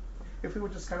properly, if we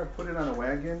would just kind of put it on a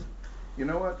wagon, you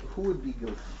know what? Who would be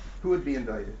guilty? Who would be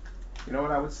indicted? You know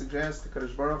what I would suggest? The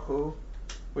Kadosh Baruch Hu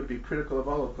would be critical of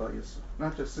all of Klal Yisrael,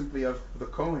 not just simply of the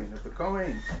Kohen. Of the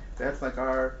Kohen, that's like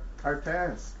our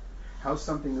task. How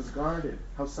something is guarded,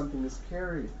 how something is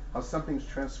carried, how something is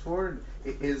transported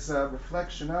is a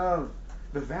reflection of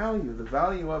the value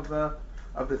of the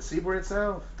tzibur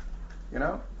itself.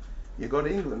 You go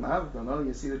to England,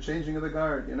 you see the changing of the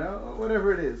guard,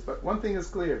 whatever it is. But one thing is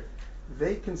clear,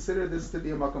 they consider this to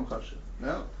be a makom chashuv.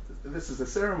 No, this is a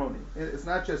ceremony. It's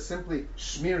not just simply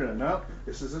shmira. No,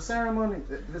 this is a ceremony.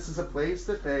 This is a place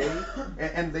that they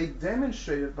and they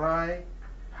demonstrate it by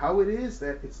how it is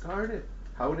that it's guarded,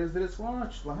 how it is that it's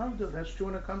watched. Lahavdil, that's true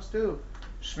when it comes to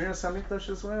Shmiras HaMikdash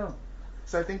as well.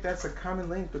 So I think that's a common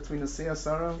link between the Siyas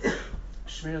Hara,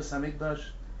 Shmiras HaMikdash.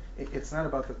 It's not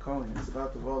about the Kohen, it's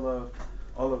about the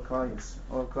all of Klal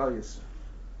Yisrael.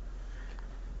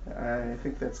 I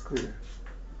think that's clear.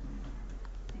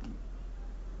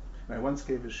 I once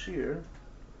gave a shir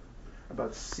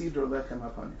about Siddur Lechem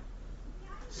Hapanim.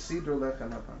 Siddur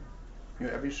Lechem Hapanim. You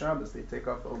know, every Shabbos they take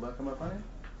off the old Lechem Hapanim,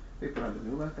 they put on the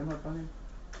new Lechem Hapanim.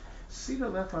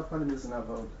 Siddur Lechem Hapanim is an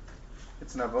avoda.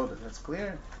 It's an avoda. That's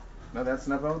clear. No, that's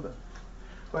an avoda.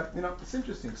 But you know, it's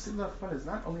interesting. Siddur Lechem Hapanim is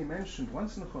not only mentioned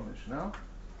once in the Chumash. No,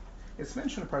 it's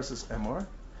mentioned in Parshas Emor.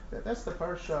 That's the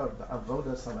parsha of the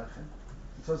avoda salechem.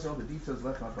 It tells you all the details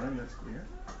of Lechem Hapanim. That's clear.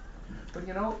 But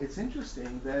you know, it's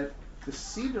interesting that the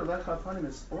Siddur Lechem Hapanim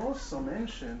is also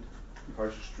mentioned in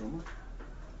Parshas Truma,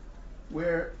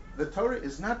 where the Torah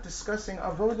is not discussing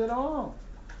avoda at all.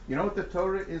 You know what the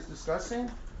Torah is discussing?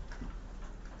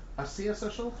 Asiyas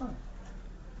HaShulchan.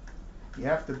 You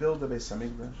have to build the Beis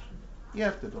HaMikdash. You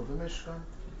have to build the Mishkan.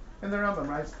 And the Rambam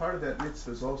writes, part of that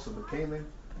mitzvah is also the Kelim.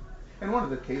 And one of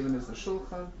the Kelim is the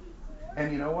Shulchan.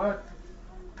 And you know what?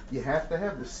 You have to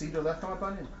have the Siddur Lechem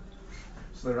Hapanim.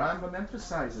 So the Rambam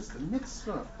emphasizes the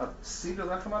mitzvah of Siddur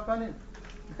Lechem Hapanim.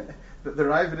 the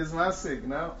Ravid is masig.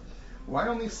 Now, why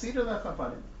only Siddur Lechem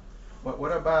Hapanim?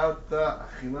 What about the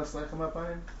Achilas Lechem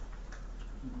Hapanim?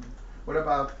 What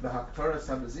about the Haktoras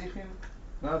HaBezichim?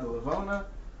 No, the Levona?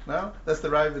 No, that's the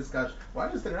Ravid's Gash. Why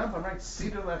does the Rambam write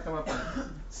Siddur Lechem Hapanim?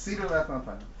 Siddur Lechem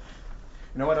Hapanim.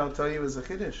 You know what I'll tell you is a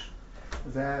Chiddush?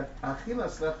 That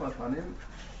Achilas Lechem Hapanim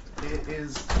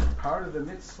is part of the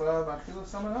mitzvah of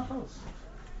Achilas HaManachos.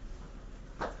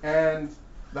 And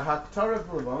the Haktarah of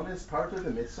Levon is part of the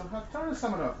mitzvah of Haktarah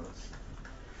HaManachos.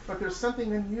 But there's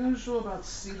something unusual about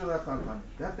Siddur Lechem Hapanim.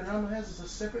 That the Rambam has is a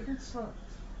separate mitzvah.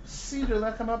 Siddur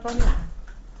Lechem Hapanim.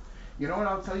 You know what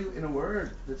I'll tell you in a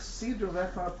word? That Siddur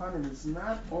Lechem Hapanim is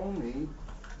not only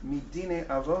Midine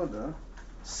Avoda,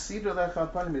 Siddur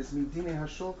Lechem Hapanim is Midine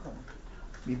HaShulchan.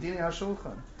 Midine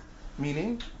HaShulchan.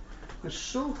 Meaning, the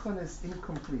Shulchan is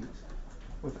incomplete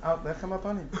without Lechem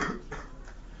Hapanim.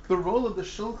 The role of the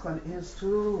Shulchan is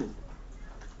to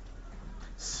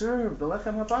serve the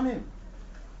Lechem Hapanim.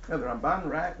 You know, the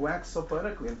Ramban waxed so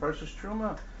poetically in Parshas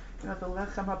Truma. You know, the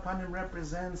Lechem Hapanim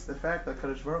represents the fact that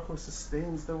Kadosh Baruch Hu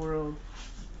sustains the world,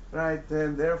 right?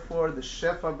 And therefore, the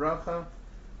Shefa Bracha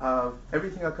of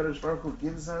everything that Kadosh Baruch Hu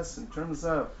gives us in terms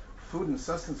of food and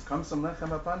sustenance comes from Lechem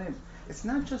Hapanim. It's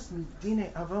not just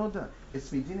Midine Avoda,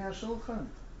 it's Midine HaShulchan.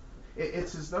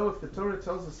 It's as though if the Torah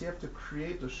tells us you have to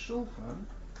create a Shulchan,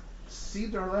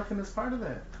 Siddur Lechem is part of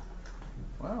that.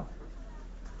 Wow.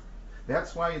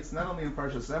 That's why it's not only in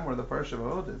Parshas Emor, the Parsha of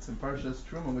Avoda, it's in Parshas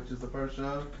Truma, which is the Parsha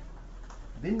of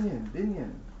Binyan,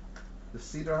 the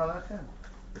Siddur HaLechem,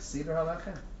 the Siddur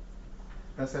HaLechem.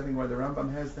 That's I think why the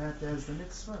Rambam has that as the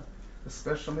mitzvah, the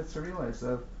special mitzvah realize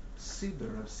of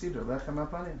Siddur Lechem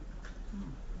Hapanim.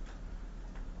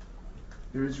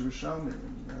 There is Yerushalmi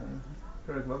in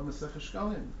Perek Vav Masechah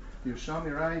Shkalim.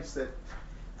 Yerushalmi writes that,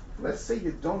 let's say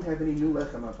you don't have any new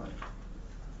Lechem Hapanim.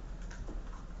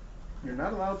 You're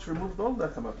not allowed to remove the old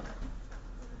Lechem Hapanim.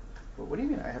 But what do you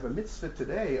mean? I have a mitzvah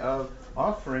today of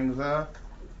offering the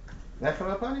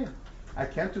Lechem Hapanim. I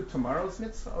can't do tomorrow's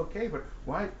mitzvah? Okay, but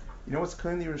why? You know what's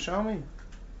clear in the Yerushalmi?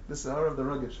 This is the hour of the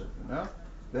Rogash, you know?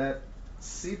 That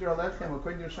Siddur Lechem,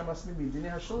 according to Yerushalmi, must be Midine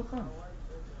HaShulchan.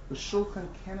 The Shulchan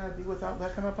cannot be without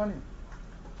Lechem Hapanim.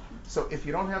 So if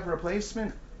you don't have a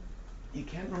replacement, you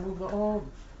can't remove the old.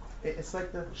 It's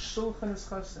like the Shulchan is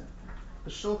Chassan.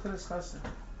 The Shulchan is Chassan.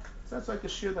 So that's like a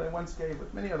shir that I once gave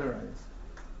with many other ayahs.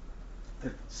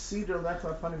 That Siddur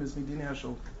Lechem Hapanim is Midine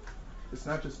HaShulchan. It's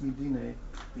not just Midine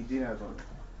Avodah.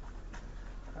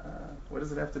 What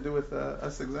does it have to do with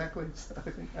us exactly?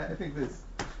 I think this.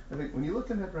 I think when you look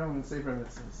in that Rambam and Sefer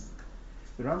Mitzvos,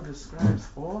 the Rambam describes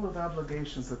all of the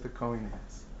obligations that the Kohen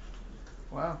has.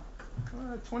 Wow.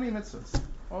 20 mitzvahs.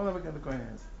 All of it the Kohen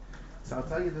has. So I'll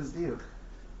tell you this deal.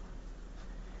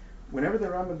 Whenever the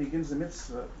Rambam begins a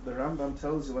mitzvah, the Rambam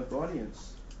tells you, like the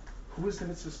audience, who is the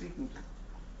mitzvah speaking to?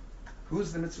 Who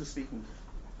is the mitzvah speaking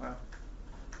to? Wow.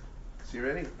 So you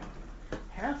ready?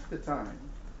 Half the time,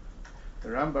 the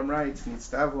Rambam writes,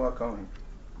 Nitztavu HaKohen,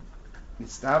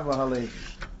 Nitztavu HaLevi,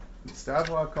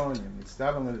 Nitztavu HaKohenim,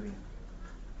 Nitztavu HaLevim.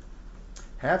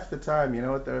 Half the time, you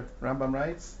know what the Rambam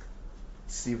writes?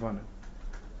 Tzivanu.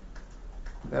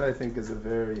 That I think is a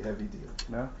very heavy deal,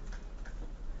 no?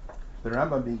 The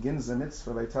Rambam begins the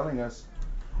mitzvah by telling us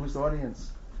who's the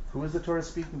audience, who is the Torah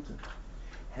speaking to.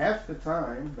 Half the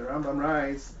time, the Rambam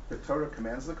writes, the Torah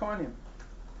commands the Kohanim.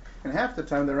 And half the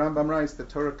time the Rambam writes the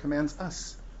Torah commands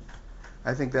us.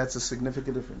 I think that's a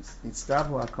significant difference.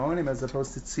 Nitztavu HaKohanim as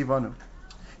opposed to Tzivanu.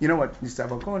 You know what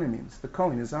Nitztavu HaKohanim means? The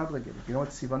Kohen is obligated. You know what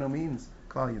Tzivanu means?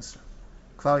 Klal Yisrael.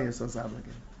 Klal Yisrael is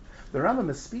obligated. The Rambam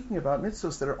is speaking about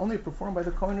mitzvos that are only performed by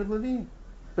the Kohen or Levi.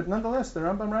 But nonetheless, the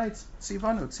Rambam writes,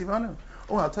 Tzivanu, Tzivanu.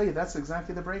 Oh, I'll tell you, that's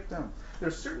exactly the breakdown. There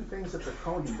are certain things that the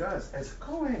Kohen does as a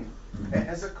Kohen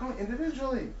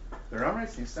individually. The Rambam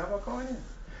writes, Nitztavu HaKohanim.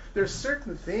 There are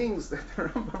certain things that the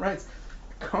Rambam writes,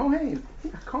 Kohen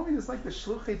is like the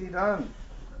Shluchei Didan.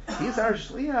 He's our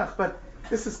Shliach, but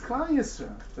this is Klal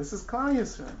Yisrael. This is Klal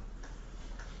Yisrael.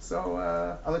 So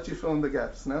I'll let you fill in the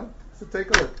gaps, no? So take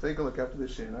a look after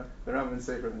this shir, no? The Rambam and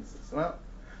Sefer instance. Well,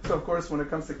 so of course when it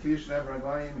comes to Kiddush and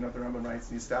Avraglayim, the Rambam writes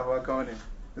Nitztavu HaKohanim.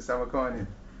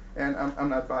 And I'm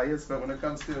not biased, but when it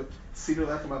comes to Sidur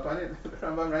Lechem Apanim, the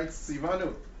Rambam writes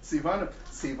Tzivanu.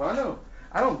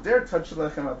 I don't dare touch the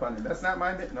Lechem Apanim. That's not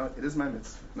my mitzvah. No, it is my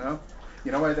mitzvah. No?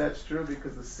 You know why that's true?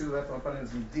 Because the Sidur Lechem Apanim is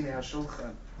B'dinei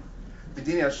HaShulchan.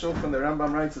 B'dinei HaShulchan, the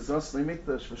Rambam writes, is Osli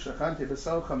Mikdash, V'shachanti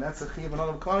B'socham. That's a chiyuv in all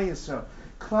of Klal Yisrael.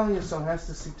 Klal Yisrael has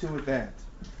to see to it that.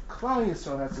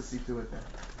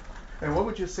 And what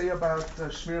would you say about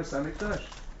Shmiras HaMikdash?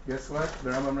 Guess what?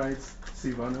 The Rambam writes,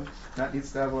 Tzivanu, not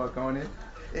Nitztavu HaKohanim.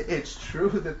 It's true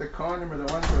that the Kohanim are the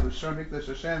ones who are the Shor Mikdash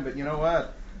Hashem, but you know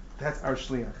what? That's our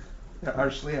Shliach.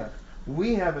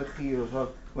 We have a chiyuv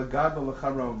of L'gadol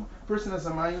L'charom. Person has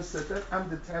a mindset that I'm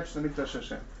detached from Mikdash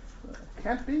Hashem.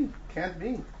 Can't be.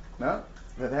 No,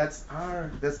 that's our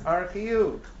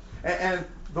chiyuv. And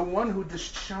the one who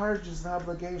discharges the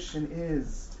obligation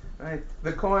is right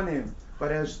the Kohanim,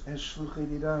 but as Shluchei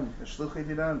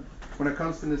Didan. When it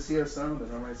comes to Nesiyah Son, the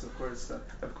Rambam writes, of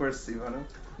course, Tzivanu.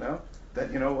 No,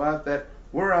 that you know what? That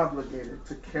we're obligated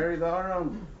to carry the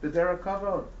Aron, the Derech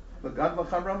Kavod, the Gad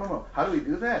L'Chavramamo. How do we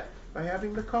do that? By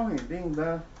having the Kohen being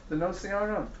the Nosei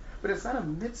Aron. But it's not a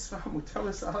mitzvah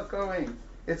mutalis al Kohen.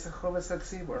 It's a chovas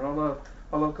hatzibur, all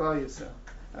of Klal Yisrael.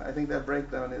 I think that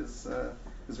breakdown is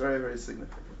very, very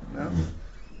significant. No?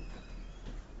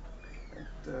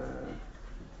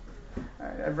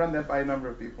 I've run that by a number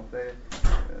of people.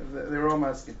 They're all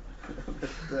masking.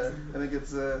 I think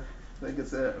it's a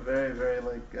very,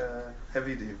 very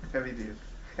heavy deal.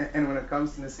 And when it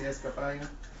comes to Nesiyas Kafayim,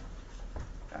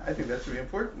 I think that's really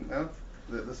important. No?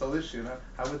 This whole issue. No?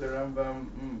 How would the Rambam?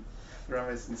 The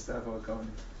Rambam is Nitztavu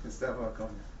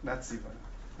HaKohanim, not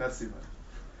Tzivanu.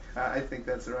 I think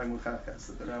that's the right muchachas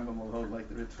that the Rambam will hold like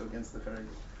the Ritva against the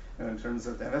Feregi. And in terms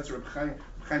of that, and that's Reb Chaim.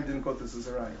 Reb Chaim didn't quote this as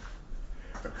a raya.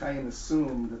 Reb Chaim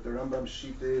assumed that the Rambam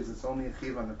sheet is it's only a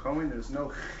chiv on the Kohen. There's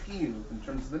no chiv in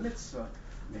terms of the mitzvah.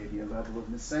 Maybe a level of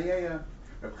Nisayaya.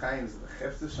 Reb Chaim is the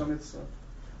cheftish on mitzvah.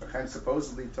 Reb Chaim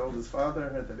supposedly told his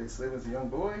father that he was a young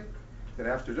boy. That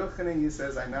after Jochanan he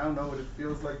says, I now know what it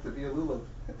feels like to be a lulav.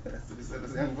 That's what he said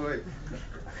as a young boy.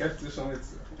 Cheftish on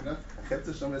mitzvah.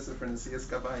 Cheftish on mitzvah for Nesiyas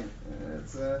Kavayim.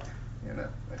 It's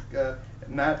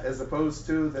not as opposed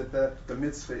to that the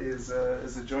mitzvah is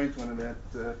a joint one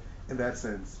in that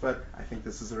sense. But I think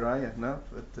this is a raya, no?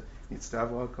 That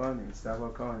Nitztavu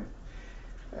HaKohanim.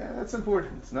 That's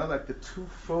important. It's not like the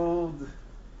twofold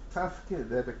tafkid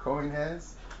that a Kohen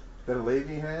has, that a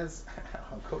Levi has.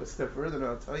 I'll go a step further and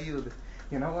I'll tell you that,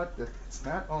 you know what? That it's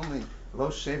not only Lo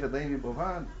Shevet Levi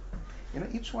Bovan.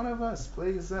 Each one of us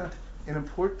plays an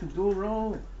important dual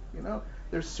role.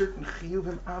 There's certain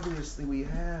chiyuvim obviously we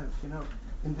have,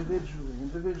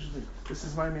 individually. This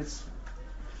is my mitzvah.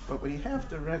 But what you have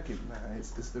to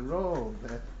recognize is the role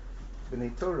that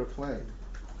B'nai Torah play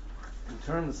in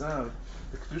terms of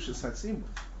the Kedushas HaTzibur.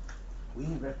 We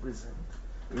represent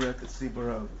the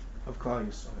tzibur of Klal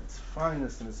Yisrael, its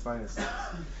finest and its finest.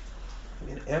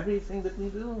 In everything that we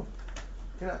do,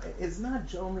 it's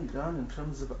not only done in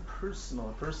terms of a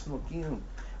personal kiyum.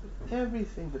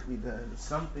 Everything that we do is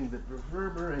something that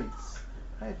reverberates,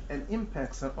 right, and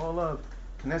impacts on all of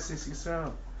Knesset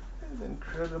Yisrael. The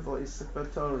incredible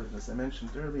Isik Torah, as I mentioned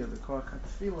earlier, the Koach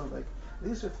HaTfilah,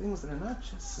 these are things that are not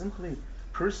just simply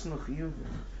personal chiyuvim,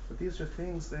 but these are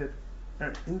things that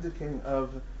are indicating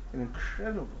of an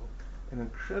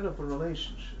incredible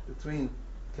relationship between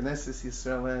Knesset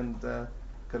Yisrael and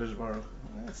Kadosh Baruch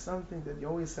Hu. That's something that you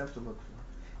always have to look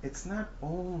for. It's not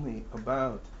only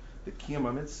about the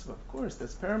Kiyam Mitzvah, of course,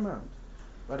 that's paramount,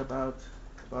 but about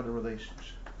a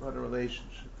relationship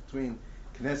between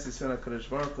Knesset Yisrael and Kadosh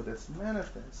Baruch Hu that's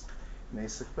manifest in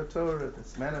Isik Torah,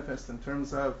 that's manifest in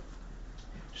terms of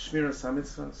Shmiras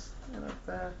HaMitzvos.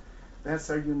 That's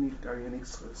our unique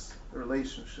schus, the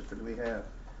relationship that we have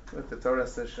with the Torah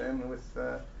Hashem and with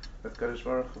Kadosh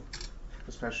Baruch Hu.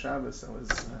 This past Shabbos,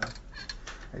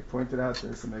 I pointed out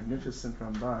there's a magnificent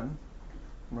Ramban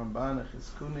Ramban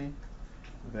Chizkuni,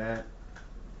 that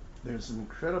there's an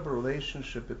incredible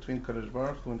relationship between Kadosh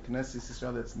Baruch Hu and Knesset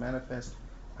Yisrael that's manifest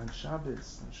on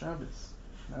Shabbos.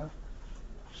 No?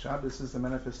 Shabbos is the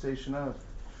manifestation of.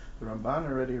 The Ramban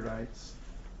already writes,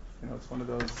 it's one of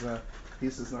those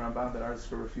pieces in the Ramban that our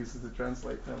school refuses to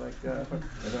translate. The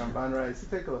Ramban writes,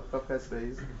 take a look, Chafes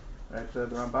Beis, right? The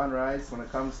Ramban writes, when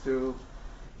it comes to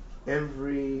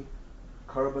every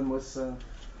Karban Musaf,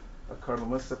 a Karban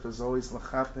Musaf is always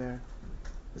L'chaper,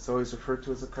 it's always referred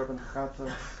to as a Karban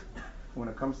Chatas. When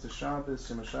it comes to Shabbos,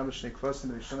 Yom HaShabbos Shnei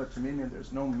Kvasim Rishon HaTamimim,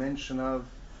 there's no mention of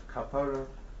Kapara,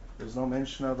 there's no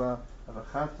mention of a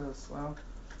Chatas. Well,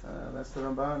 that's the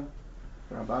Ramban.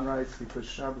 The Ramban writes because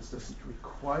Shabbos doesn't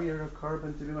require a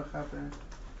carbon to be mechaper,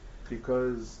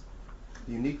 because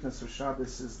the uniqueness of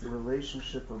Shabbos is the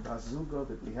relationship of bazugo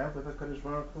that we have with HaKadosh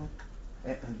Baruch Hu,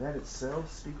 and that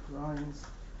itself speaks volumes.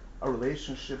 A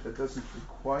relationship that doesn't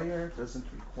require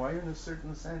in a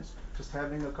certain sense just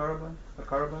having a carbon.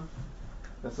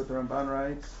 That's what the Ramban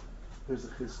writes. There's a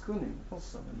Chizkuni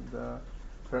also, and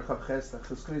Perchav Ches, the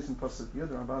Chizkuni is in Pasuk Yud,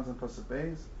 the Ramban's in Pasuk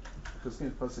Beis. Chizkuni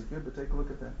is Pasuk Yud, but take a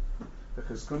look at that. The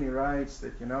Chizkuni writes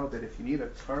that that if you need a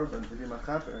carbon to be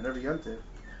machaper in every yontif,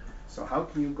 so how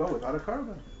can you go without a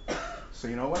carbon? So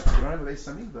you know what? If you don't have a Beis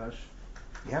Hamikdash,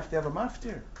 you have to have a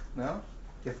maftir. No,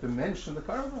 you have to mention the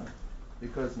carbon,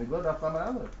 because Miglod Aflam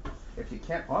Aleph. If you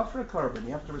can't offer a carbon,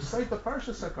 you have to recite the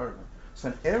Parshas HaKarban. So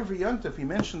in every yontif, you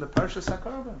mention the Parshas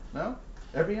HaKarban. No,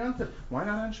 every yontif. Why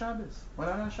not on Shabbos?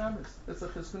 That's the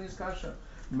Chizkuni's kasha.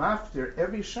 Maftir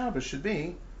every Shabbos should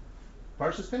be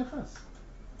Parshas Pinchas.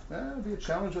 That would be a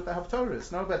challenge with the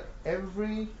Haftorahs. No, but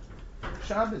every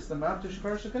Shabbos, the Maftir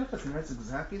Parshas Pinchas, and that's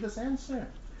exactly this answer.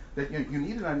 That you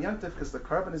need it on Yontif because the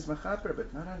carbon is mechaper,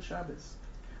 but not on Shabbos.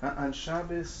 On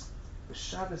Shabbos, the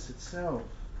Shabbos itself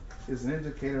is an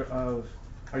indicator of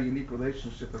our unique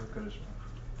relationship with the Kodesh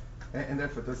Baruch, and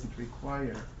therefore doesn't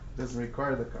require the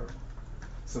carbon.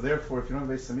 So therefore, if you don't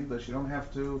have Beis Hamikdash, you don't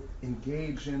have to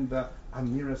engage in the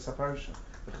Amira Saparsha,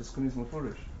 the Chizkuni's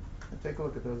Mufurish. And take a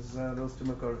look at those two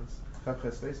Makoros, Chav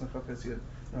Ches Beis and Chav Ches Yud,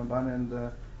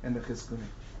 Ramban and the Chizkuni.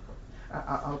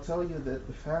 I'll tell you that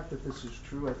the fact that this is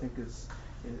true, I think, is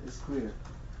clear.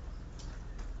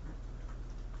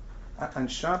 On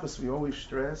Shabbos, we always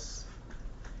stress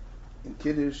in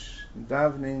Kiddush, in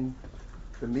Davening,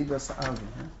 the Midas Ava,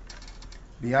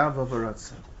 B'Ava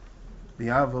V'Ratza.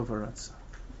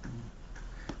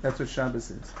 That's what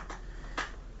Shabbos is.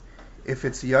 If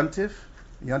it's Yontif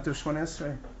Shmon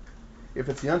Esrei. If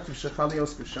it's Yontif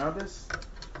Shechalios B'Shabbos,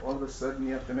 all of a sudden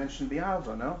you have to mention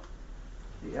B'Ava, no?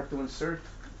 You have to insert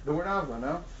the word Ava,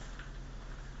 no?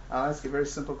 I'll ask you a very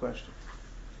simple question.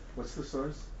 What's the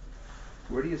source?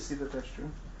 Where do you see that that's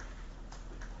true?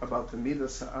 About the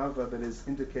Midas Ava that is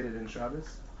indicated in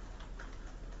Shabbos?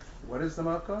 What is the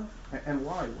Makkah? And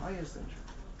why? Why is that true?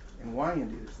 And why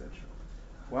indeed is that true?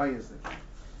 Why is that true?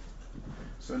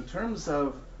 So in terms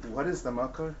of what is the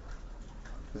Makkah,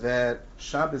 that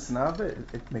Shabbos Nava,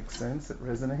 it makes sense, it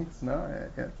resonates, no?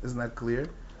 Isn't that clear?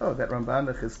 Oh, that Ramban,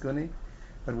 the Chizkuni.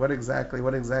 But what exactly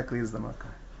is the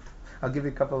Makkah? I'll give you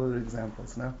a couple of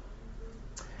examples now.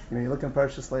 You look in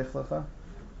Parshas Lech Lecha,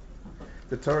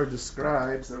 the Torah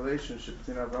describes the relationship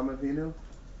between Avraham Avinu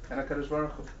and HaKadosh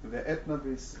Baruch Hu. Ve'etna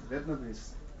bris.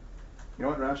 You know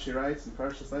what Rashi writes in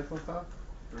Parshas Lech Lecha?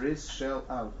 Bris shel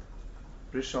av.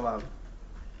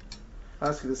 I'll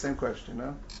ask you the same question,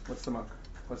 no? What's the Makkah?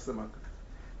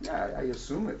 Yeah, I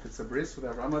assume if it's a bris with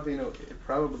Avraham Avinu, it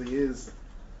probably is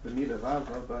the meat of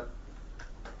Ava, but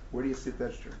where do you see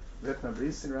that's true? Ve'etna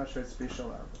bris in Rashi writes bris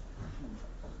shel av.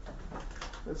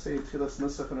 Let's say Tfilas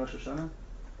Nusach and Rosh Hashanah.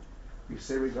 You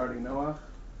say regarding Noach,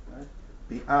 right?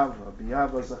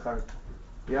 Bi'ava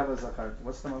Zacharta.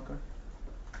 What's the Makkah?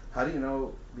 How do you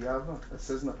know Bi'ava? It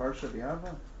says in the Parsha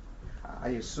Bi'ava. I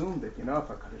assume that, if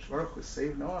HaKadosh Baruch Hu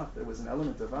saved Noach, there was an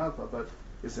element of Ava, but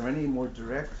is there any more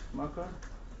direct Makkah?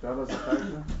 Bi'ava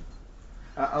Zacharta?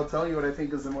 I'll tell you what I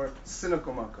think is the more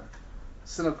cynical Makkah.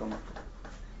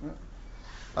 Right?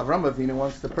 Avraham Avinu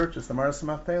wants to purchase the Maras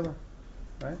Machpelah.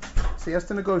 Right? So he has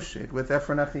to negotiate with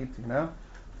Ephron Achiti, no?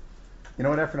 You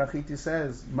know what Ephron Achiti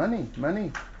says? Money.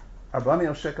 Arbami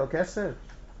al shekel kesef.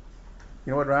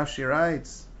 You know what Rashi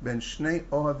writes? Ben shnei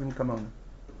ohavim kamon.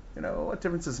 What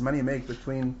difference does money make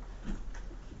between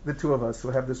the two of us who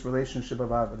have this relationship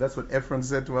of Ava? That's what Ephron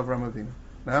said to Avraham Avinu.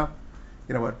 No?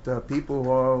 You know what? People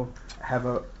who have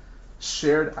a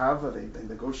shared Ava, they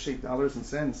negotiate dollars and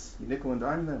cents. You nickel and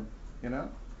dime them.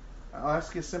 I'll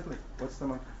ask you simply, what's the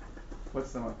Makkah?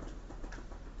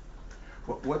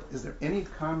 What is there any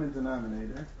common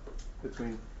denominator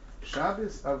between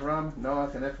Shabbos, Avram,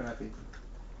 Noach, and Ephron Achiti?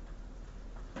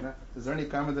 Is there any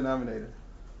common denominator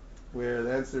where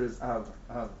the answer is Ava?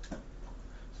 So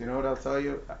you know what I'll tell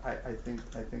you? I think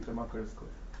the Makar is clear.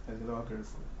 I think the Makar is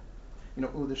clear. You know,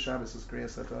 Uda Shabbos is Kriya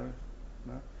Satar.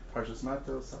 No? Parshas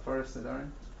Matos, Safar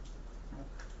Sadarim.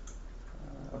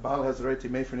 A Baal has the right to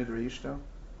make for Nidra Yishto.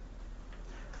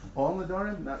 All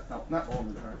Nadarim? Not all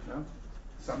Nadarim, no?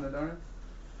 Some Nadarim?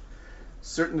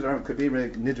 Certain Nadarim could be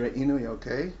Nidra Inui,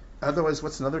 okay. Otherwise,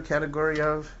 what's another category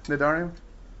of Nadarim?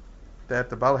 That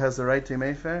the Baal has the right to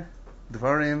Mefer?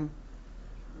 Dvarim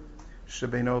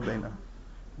Shebeino Beina.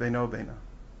 Beino Beina.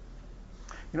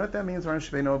 You know what that means, Dvarim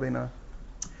Shebeino Beina?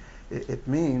 It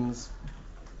means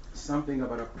something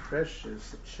about a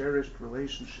precious, a cherished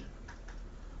relationship.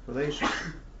 Ishus,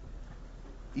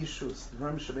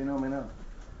 Dvarim Shebeino Beina.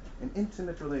 An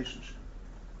intimate relationship.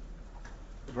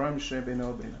 Dvarim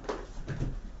Shebeino Beina.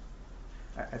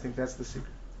 I think that's the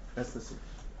secret. That's the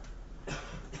secret.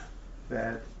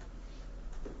 That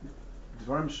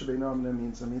Dvarim Shebeino Beina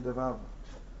means Amida Vava.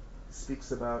 It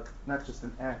speaks about not just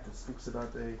an act, it speaks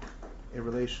about a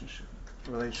relationship.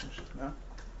 No?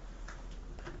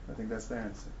 I think that's the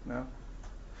answer. No?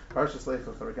 Parshas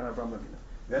Leichel, Charagan Avram Avinu.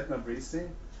 Vetna Brisi.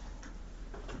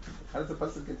 How does the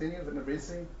pasuk continue? Vetna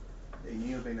Brisi.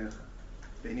 Beiniu Beinecha.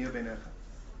 Beiniu Beinecha.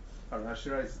 Our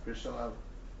Rashi writes, B'Shalav.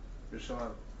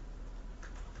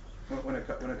 When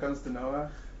it comes to Noah,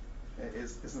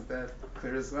 isn't that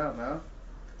clear as well? No.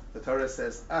 The Torah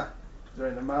says,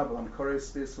 during the Mabel, I'm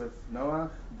corresponding with Noah.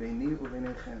 Beini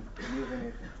u'Beinechem. Beini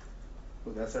u'Beinechem.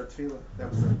 Well, that's our tefillah. That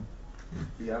was it.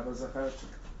 V'yava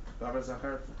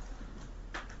zacharta.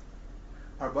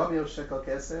 Arba mil shekel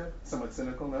keser, somewhat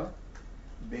cynical, no?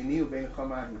 Beini u'Beincha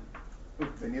mahi.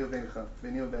 Beini u'Beincha.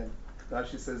 Beini u'Bein.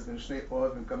 Rashi says, Ben shnei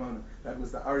oav and kamonu. That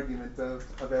was the argument of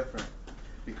Ephraim.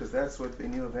 Because that's what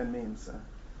Beini u'Bein means. A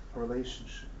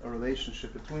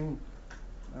relationship between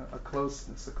a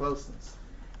closeness.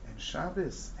 And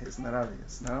Shabbos is not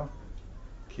obvious, no?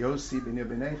 Kiosi Beini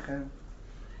u'Beinechem.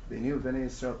 Beini u'Beinei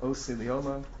Yisrael osi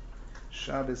li'olam.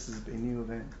 Shabbos is Beini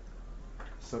u'Bein.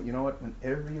 So you know what?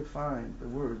 Whenever you find the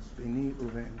words Beini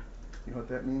u'Bein, you know what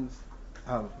that means?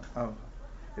 Ava.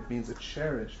 It means a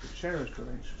cherished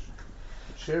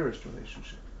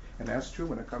relationship. And that's true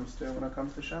when it comes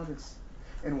to Shabbos.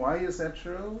 And why is that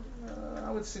true?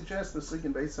 I would suggest the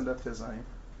Slikin based on Daf Tezayim,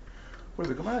 where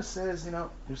the Gemara says,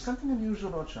 there's something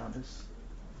unusual about Shabbos.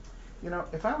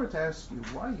 If I were to ask you,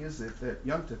 why is it that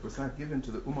Yom Tov was not given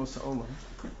to the Umos Ha'olam,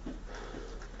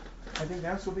 I think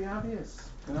that will be obvious.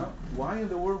 Why in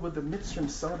the world would the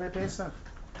Mitzvos celebrate Pesach?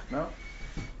 No?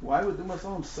 Why would the Umos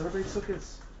Ha'olam celebrate Sukkot?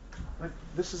 Like,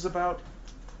 this is about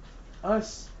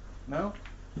us. No?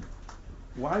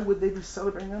 Why would they be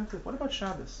celebrating Yom Tov? What about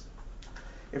Shabbos?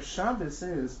 If Shabbos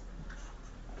is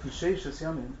Kisheishas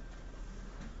Yamim,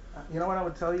 you know what I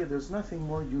would tell you? There's nothing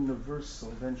more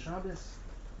universal than Shabbos.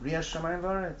 Riyas Shamayim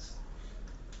V'Aretz.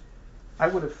 I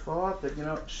would have thought that,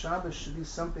 Shabbos should be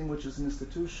something which is an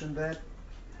institution that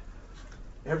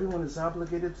everyone is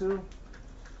obligated to,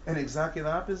 and exactly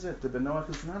the opposite. The Benoach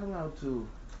is not allowed to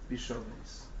be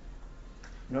Shabbos.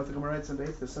 You know what the Gemara writes in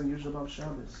Beit? There's something unusual about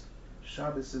Shabbos.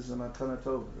 Shabbos is a matana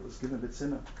tova. It was given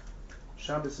b'tzina.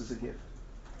 Shabbos is a gift.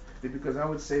 Because I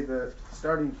would say the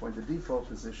starting point, the default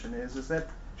position is that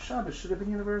Shabbos should have been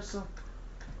universal.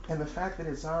 And the fact that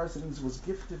it's ours, it means it was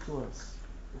gifted to us.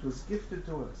 It was gifted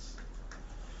to us.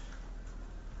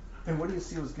 And what do you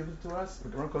see was given to us? The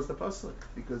Gemara calls the pasuk,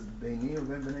 because Beini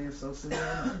u'Bein Bnei Yisrael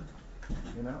Siyam.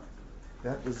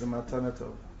 That was the matana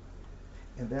tova.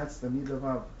 And that's the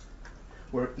midav.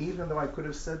 Where even though I could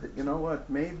have said that,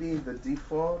 maybe the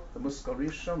default, the muskal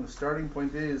rishon, the starting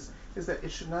point is that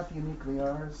it should not be uniquely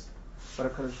ours,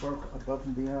 but HaKadosh Baruch Hu above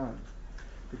and beyond.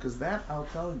 Because that, I'll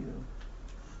tell you,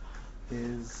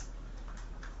 is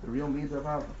the real midah of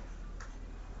Ava.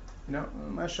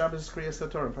 My Shabbos is Kriyas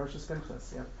HaTorah, Parshas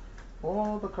Pinchas, yeah.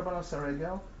 All the Karbanos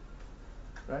HaRegel,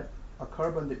 right, a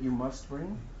carbon that you must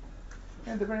bring,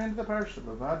 and the very end of the parsha,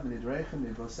 Levad, Nidreichem,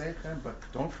 Nidvosechem, but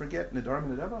don't forget Nidarim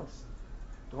and Nidavos.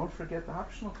 Don't forget the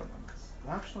optional Karbanos.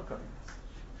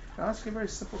 I'll ask you a very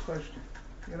simple question.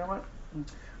 You know what?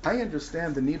 I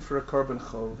understand the need for a carbon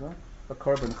chova.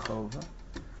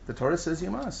 The Torah says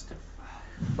you must.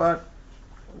 But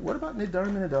what about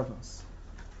Nidarim and Nidavos?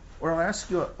 Or I'll ask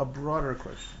you a broader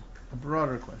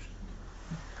question.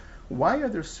 Why are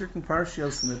there certain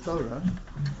parshios in the Torah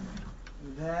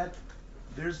that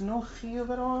there's no chiyuv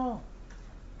at all?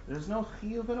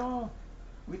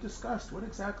 We discussed what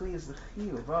exactly is the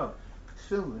chiyuv of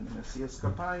tefillin, nesiyas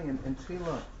kapayim, and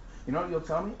tefillah. You know what you'll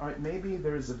tell me? All right, maybe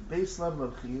there is a base level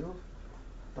of chiyuv,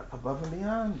 but above and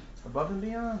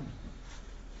beyond.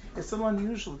 It's a little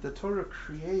unusual that the Torah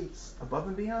creates above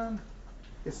and beyond.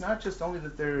 It's not just only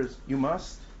that there's you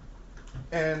must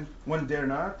and one dare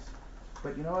not,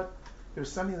 but you know what?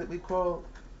 There's something that we call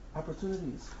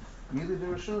opportunities. Mili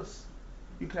dereshus.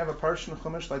 You can have a parsha in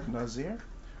Chumash like Nazir,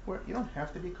 where you don't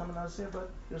have to become a Nazir,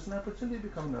 but there's an opportunity to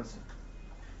become a Nazir.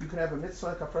 You can have a mitzvah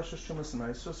like a Afrashas Truma and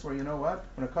Isus, where you know what?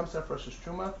 When it comes to Afrashas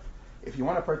Truma, if you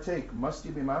want to partake, must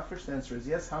you be mafresh? The answer is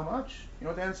yes. How much? You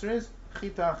know what the answer is?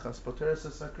 Chitachas, poteres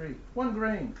sakri. 1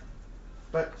 grain.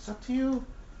 But it's up to you.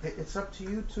 It's up to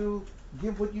you to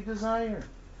give what you desire.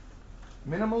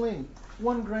 Minimally.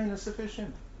 1 grain is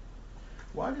sufficient.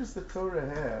 Why does the Torah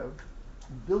have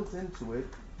built into it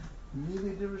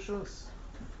mili dereshus?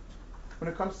 When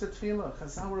it comes to tefillah,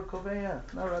 chazar koveya,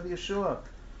 no Rabbi Yeshua,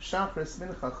 shachris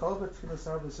mincha chova tefillah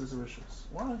sarvis is rishus.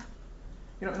 Why?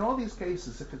 You know, in all these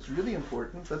cases, if it's really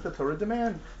important, let the Torah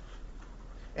demand.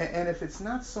 And if it's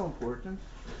not so important,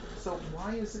 so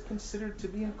why is it considered to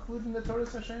be included in the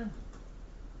Torah's Hashem?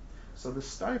 So the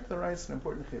Steipler writes an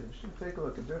important chiddush. You can take a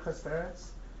look at Birchas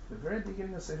Peretz, the very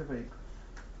beginning of Sefer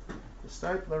Vayikra. The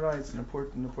Steipler writes an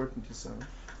important yisod.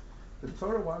 The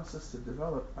Torah wants us to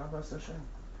develop Avas Hashem.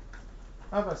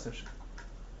 Avas Hashem.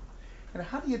 And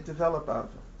how do you develop Ava?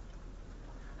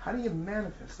 How do you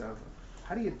manifest Ava?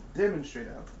 How do you demonstrate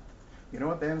Ava? You know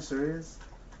what the answer is?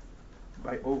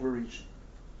 By overreaching.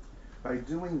 By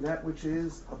doing that which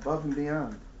is above and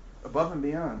beyond. Above and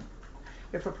beyond.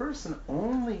 If a person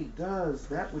only does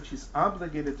that which he's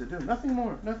obligated to do, nothing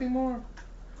more, well,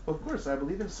 of course, I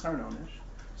believe in Schar Nonish.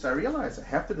 So I realize I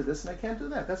have to do this and I can't do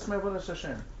that. That's my Avodas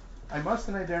Hashem. I must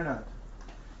and I dare not.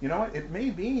 You know what? It may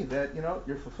be that,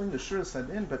 you're fulfilling the Shura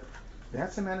Sadin, but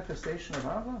that's a manifestation of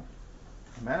Ava.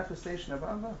 A manifestation of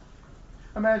Ava.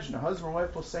 Imagine a husband or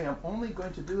wife will say, I'm only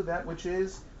going to do that which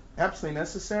is absolutely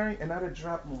necessary and not a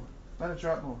drop more. Not a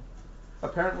drop more. A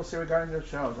parent will say regarding their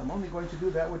child, I'm only going to do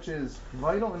that which is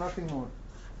vital and nothing more.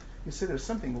 You say there's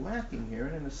something lacking here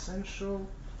in an essential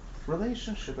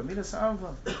relationship. Amidas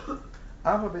Ava.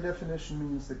 Ava by definition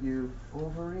means that you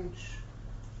overreach.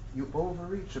 You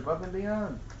overreach above and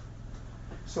beyond.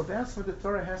 So that's what the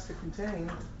Torah has to contain.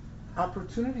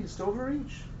 Opportunities to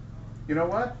overreach. You know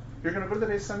what? You're going to go to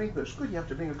the Beis HaMikdash. Good, you have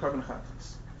to bring a carbon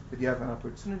chatas. But you have an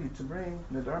opportunity to bring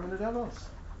Nedarim and Nedavos.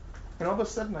 And all of a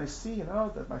sudden I see,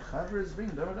 that my chaver is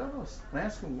bringing Nedarim and Nedavos. And I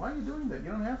ask him, why are you doing that? You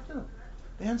don't have to.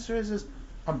 The answer is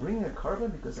I'm bringing a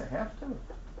carbon because I have to.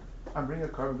 I'm bringing a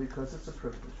carbon because it's a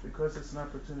privilege, because it's an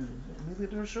opportunity.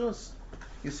 Immediately Rishus.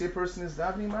 You see a person is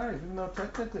davening married, even though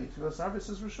technically Tefillah service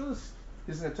is Rishus.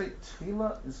 He's going to tell you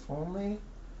Tefillah is only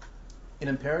an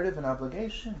imperative, an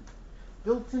obligation,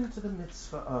 built into the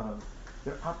mitzvah of.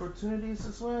 There are opportunities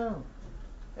as well.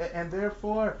 And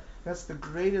therefore, that's the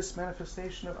greatest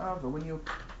manifestation of Ava, when you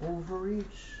overreach,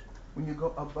 when you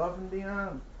go above and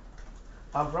beyond.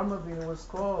 Avram Avinu was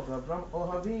called Avram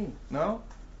Ohavim, no?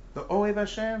 The Ohev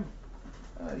Hashem,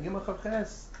 Yom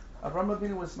HaChavches. Avram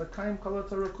Avinu was Makayim Kol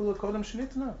HaTorah Kula Kodem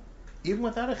Shnitna, even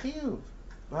without a chiyuv.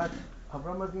 But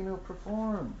Avram Avinu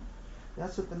performed.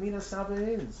 That's what the Midas Ava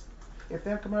is. If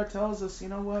that Gemara tells us,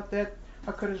 that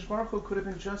HaKadosh Baruch Hu could have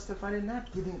been justified in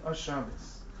not giving us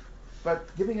Shabbos,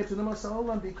 but giving it to the Masa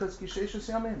Olam because Kisheshus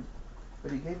Yamim.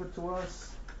 But He gave it to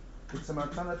us. It's a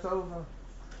Matana Tova.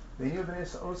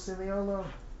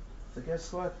 So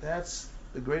guess what? That's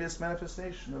the greatest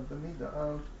manifestation of the Midah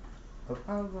of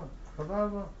Ava.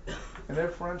 And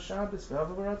therefore on Shabbos,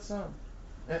 V'ava B'ratzah.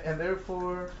 And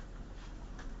therefore,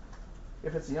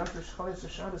 if it's a Yom Tov Shchalis or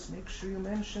Shabbos, make sure you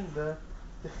mention the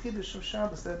Chiddush of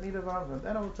Shabbos, that Midah of Ava.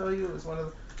 That I will tell you is one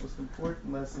of the most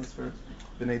important lessons for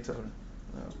B'nai Torah.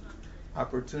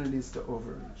 Opportunities to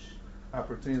overreach.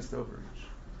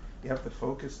 You have to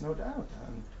focus, no doubt,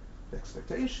 on the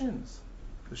expectations,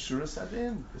 the Shura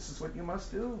Sadin. This is what you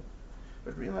must do.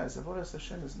 But realize, Avodas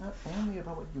Hashem is not only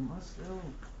about what you must do.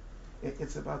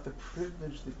 It's about the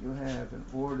privilege that you have in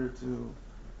order to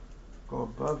go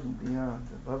above and beyond.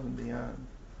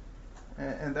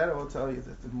 And that I will tell you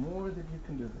that the more that you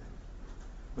can do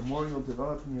that, the more you'll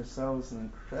develop in yourselves an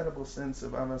incredible sense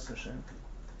of Avas Hashem.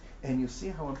 And you see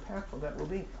how impactful that will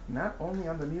be, not only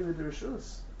on the Mili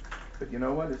D'Rishus, but you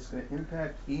know what? It's going to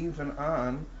impact even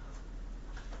on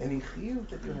any chiyuv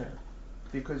that you have.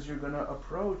 Because you're going to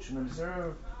approach and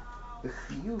observe the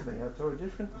chiyuv Torah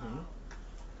differently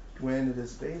when it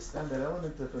is based on that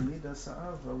element of Amidah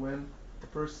Sa'ava, when a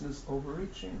person is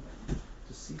overreaching,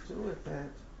 to see to it that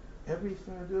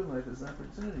everything we do in life is an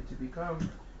opportunity to become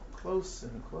closer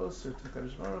and closer to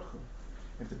Kadosh Baruch Hu,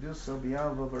 and to do so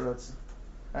b'yalva v'ratzah.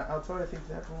 I'll tell you, I think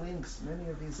that links many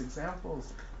of these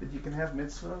examples that you can have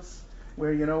mitzvahs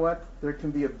where, there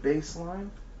can be a baseline,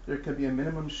 there can be a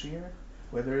minimum shear,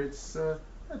 whether it's a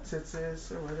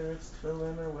tzitzis, or whether it's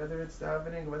tefillin, or whether it's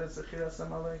davening, whether it's a chiras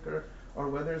amalek, or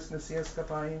whether it's nesias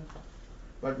kapayim.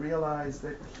 But realize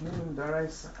that kinun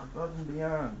daraisa, above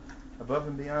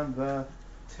and beyond the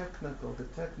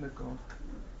technical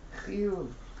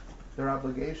chiyuv. There are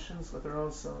obligations, but there are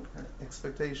also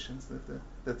expectations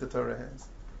that the Torah has.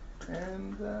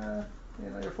 And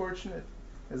you're fortunate.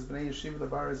 As Bnei Yeshiva, the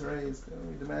bar is raised.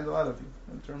 We demand a lot of you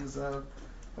in terms of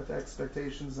what the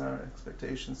expectations are.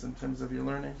 Expectations in terms of your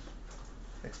learning.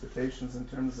 Expectations in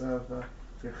terms of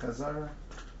your chazara.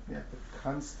 You have to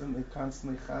constantly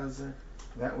chazer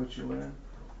that which you learn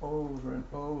over and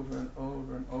over and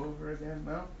over and over again.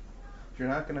 No? If you're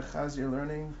not going to chazer your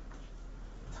learning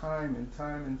time and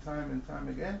time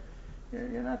again,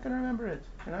 you're not going to remember it.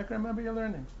 You're not going to remember your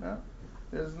learning. No?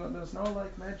 There's no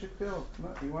like magic pill.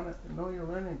 No, you want to know your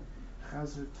learning.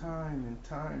 Chazer time and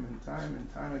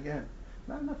time again.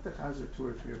 Not enough to chazer 2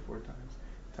 or 3 or 4 times.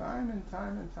 Time and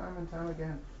time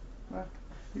again. No?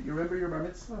 You remember your bar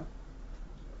mitzvah?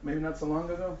 Maybe not so long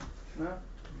ago. No?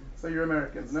 So you're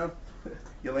Americans. No?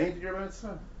 You learned your bar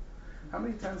mitzvah? How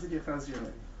many times did you chazer your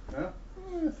learning?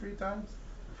 No? 3 times?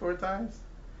 4 times?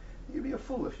 You'd be a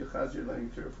fool if you chazer your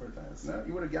learning 3 or 4 times. No?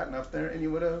 You would have gotten up there and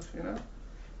you would have,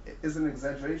 Is it an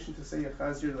exaggeration to say you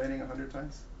chazer your learning 100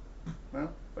 times? No?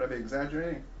 Would I be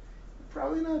exaggerating?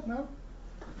 Probably not, no.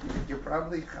 You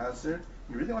probably chazer.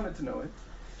 You really wanted to know it.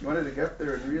 You wanted to get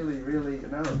there and really,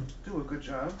 do a good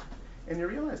job. And you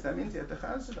realize that means you had to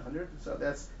chazer 100. So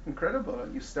that's incredible.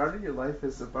 You started your life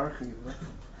as a bar chiyuv,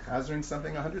 chazering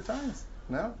something 100 times.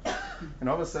 No? And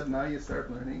all of a sudden now you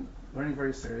start learning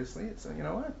very seriously. So you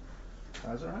know what?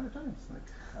 Chazer 100 times. Like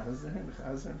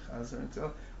chazer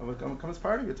until it becomes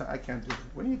part of your time. I can't do that.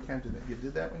 When you can't do that? You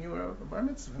did that when you were a bar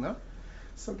mitzvah, no?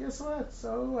 So guess what?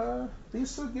 So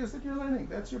these sugyas that you're learning,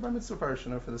 that's your bar mitzvah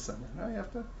parsha for the summer. Now you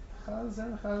have to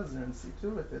chazer and see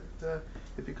to it that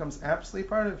it becomes absolutely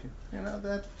part of you.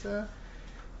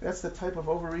 That's the type of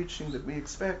overreaching that we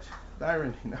expect. The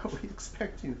irony, we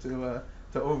expect you to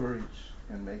overreach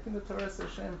and making the Torah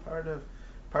Hashem part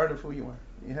of who you are.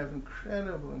 You have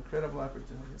incredible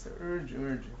opportunities. I urge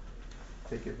you.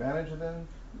 Take advantage of them.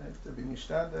 To be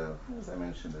mishtadel, as I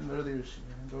mentioned in the earlier shir.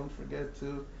 And don't forget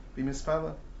to be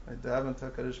mispala. I daven to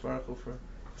HaKadosh Baruch Hu for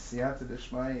siyata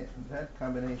deshmaya, and that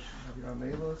combination of your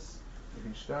amelus,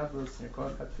 your mishtadlus, and your kol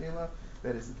chatfila,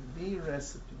 that is the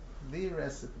recipe.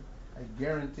 I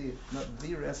guarantee it, not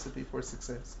the recipe for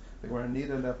success. The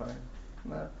Guaranita Dapaim,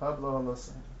 not Pablo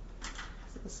Alosai.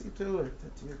 So see to it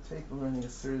that you take learning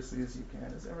as seriously as you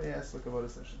can, as every aspect of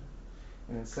Avodas Hashem,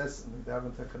 and incessantly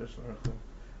daven to HaKadosh Baruch Hu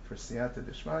for siyata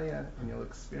deshmaya, and you'll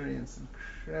experience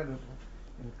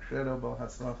incredible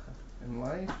hatzlacha in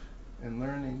life, in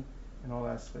learning, in all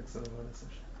aspects of Avodas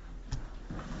Hashem.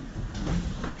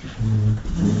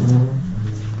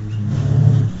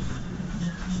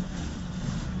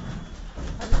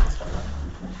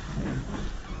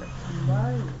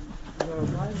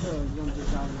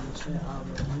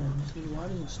 Why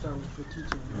didn't you start with the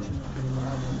teaching?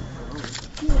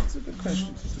 Yeah, it's a good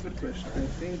question. I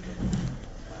think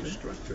the structure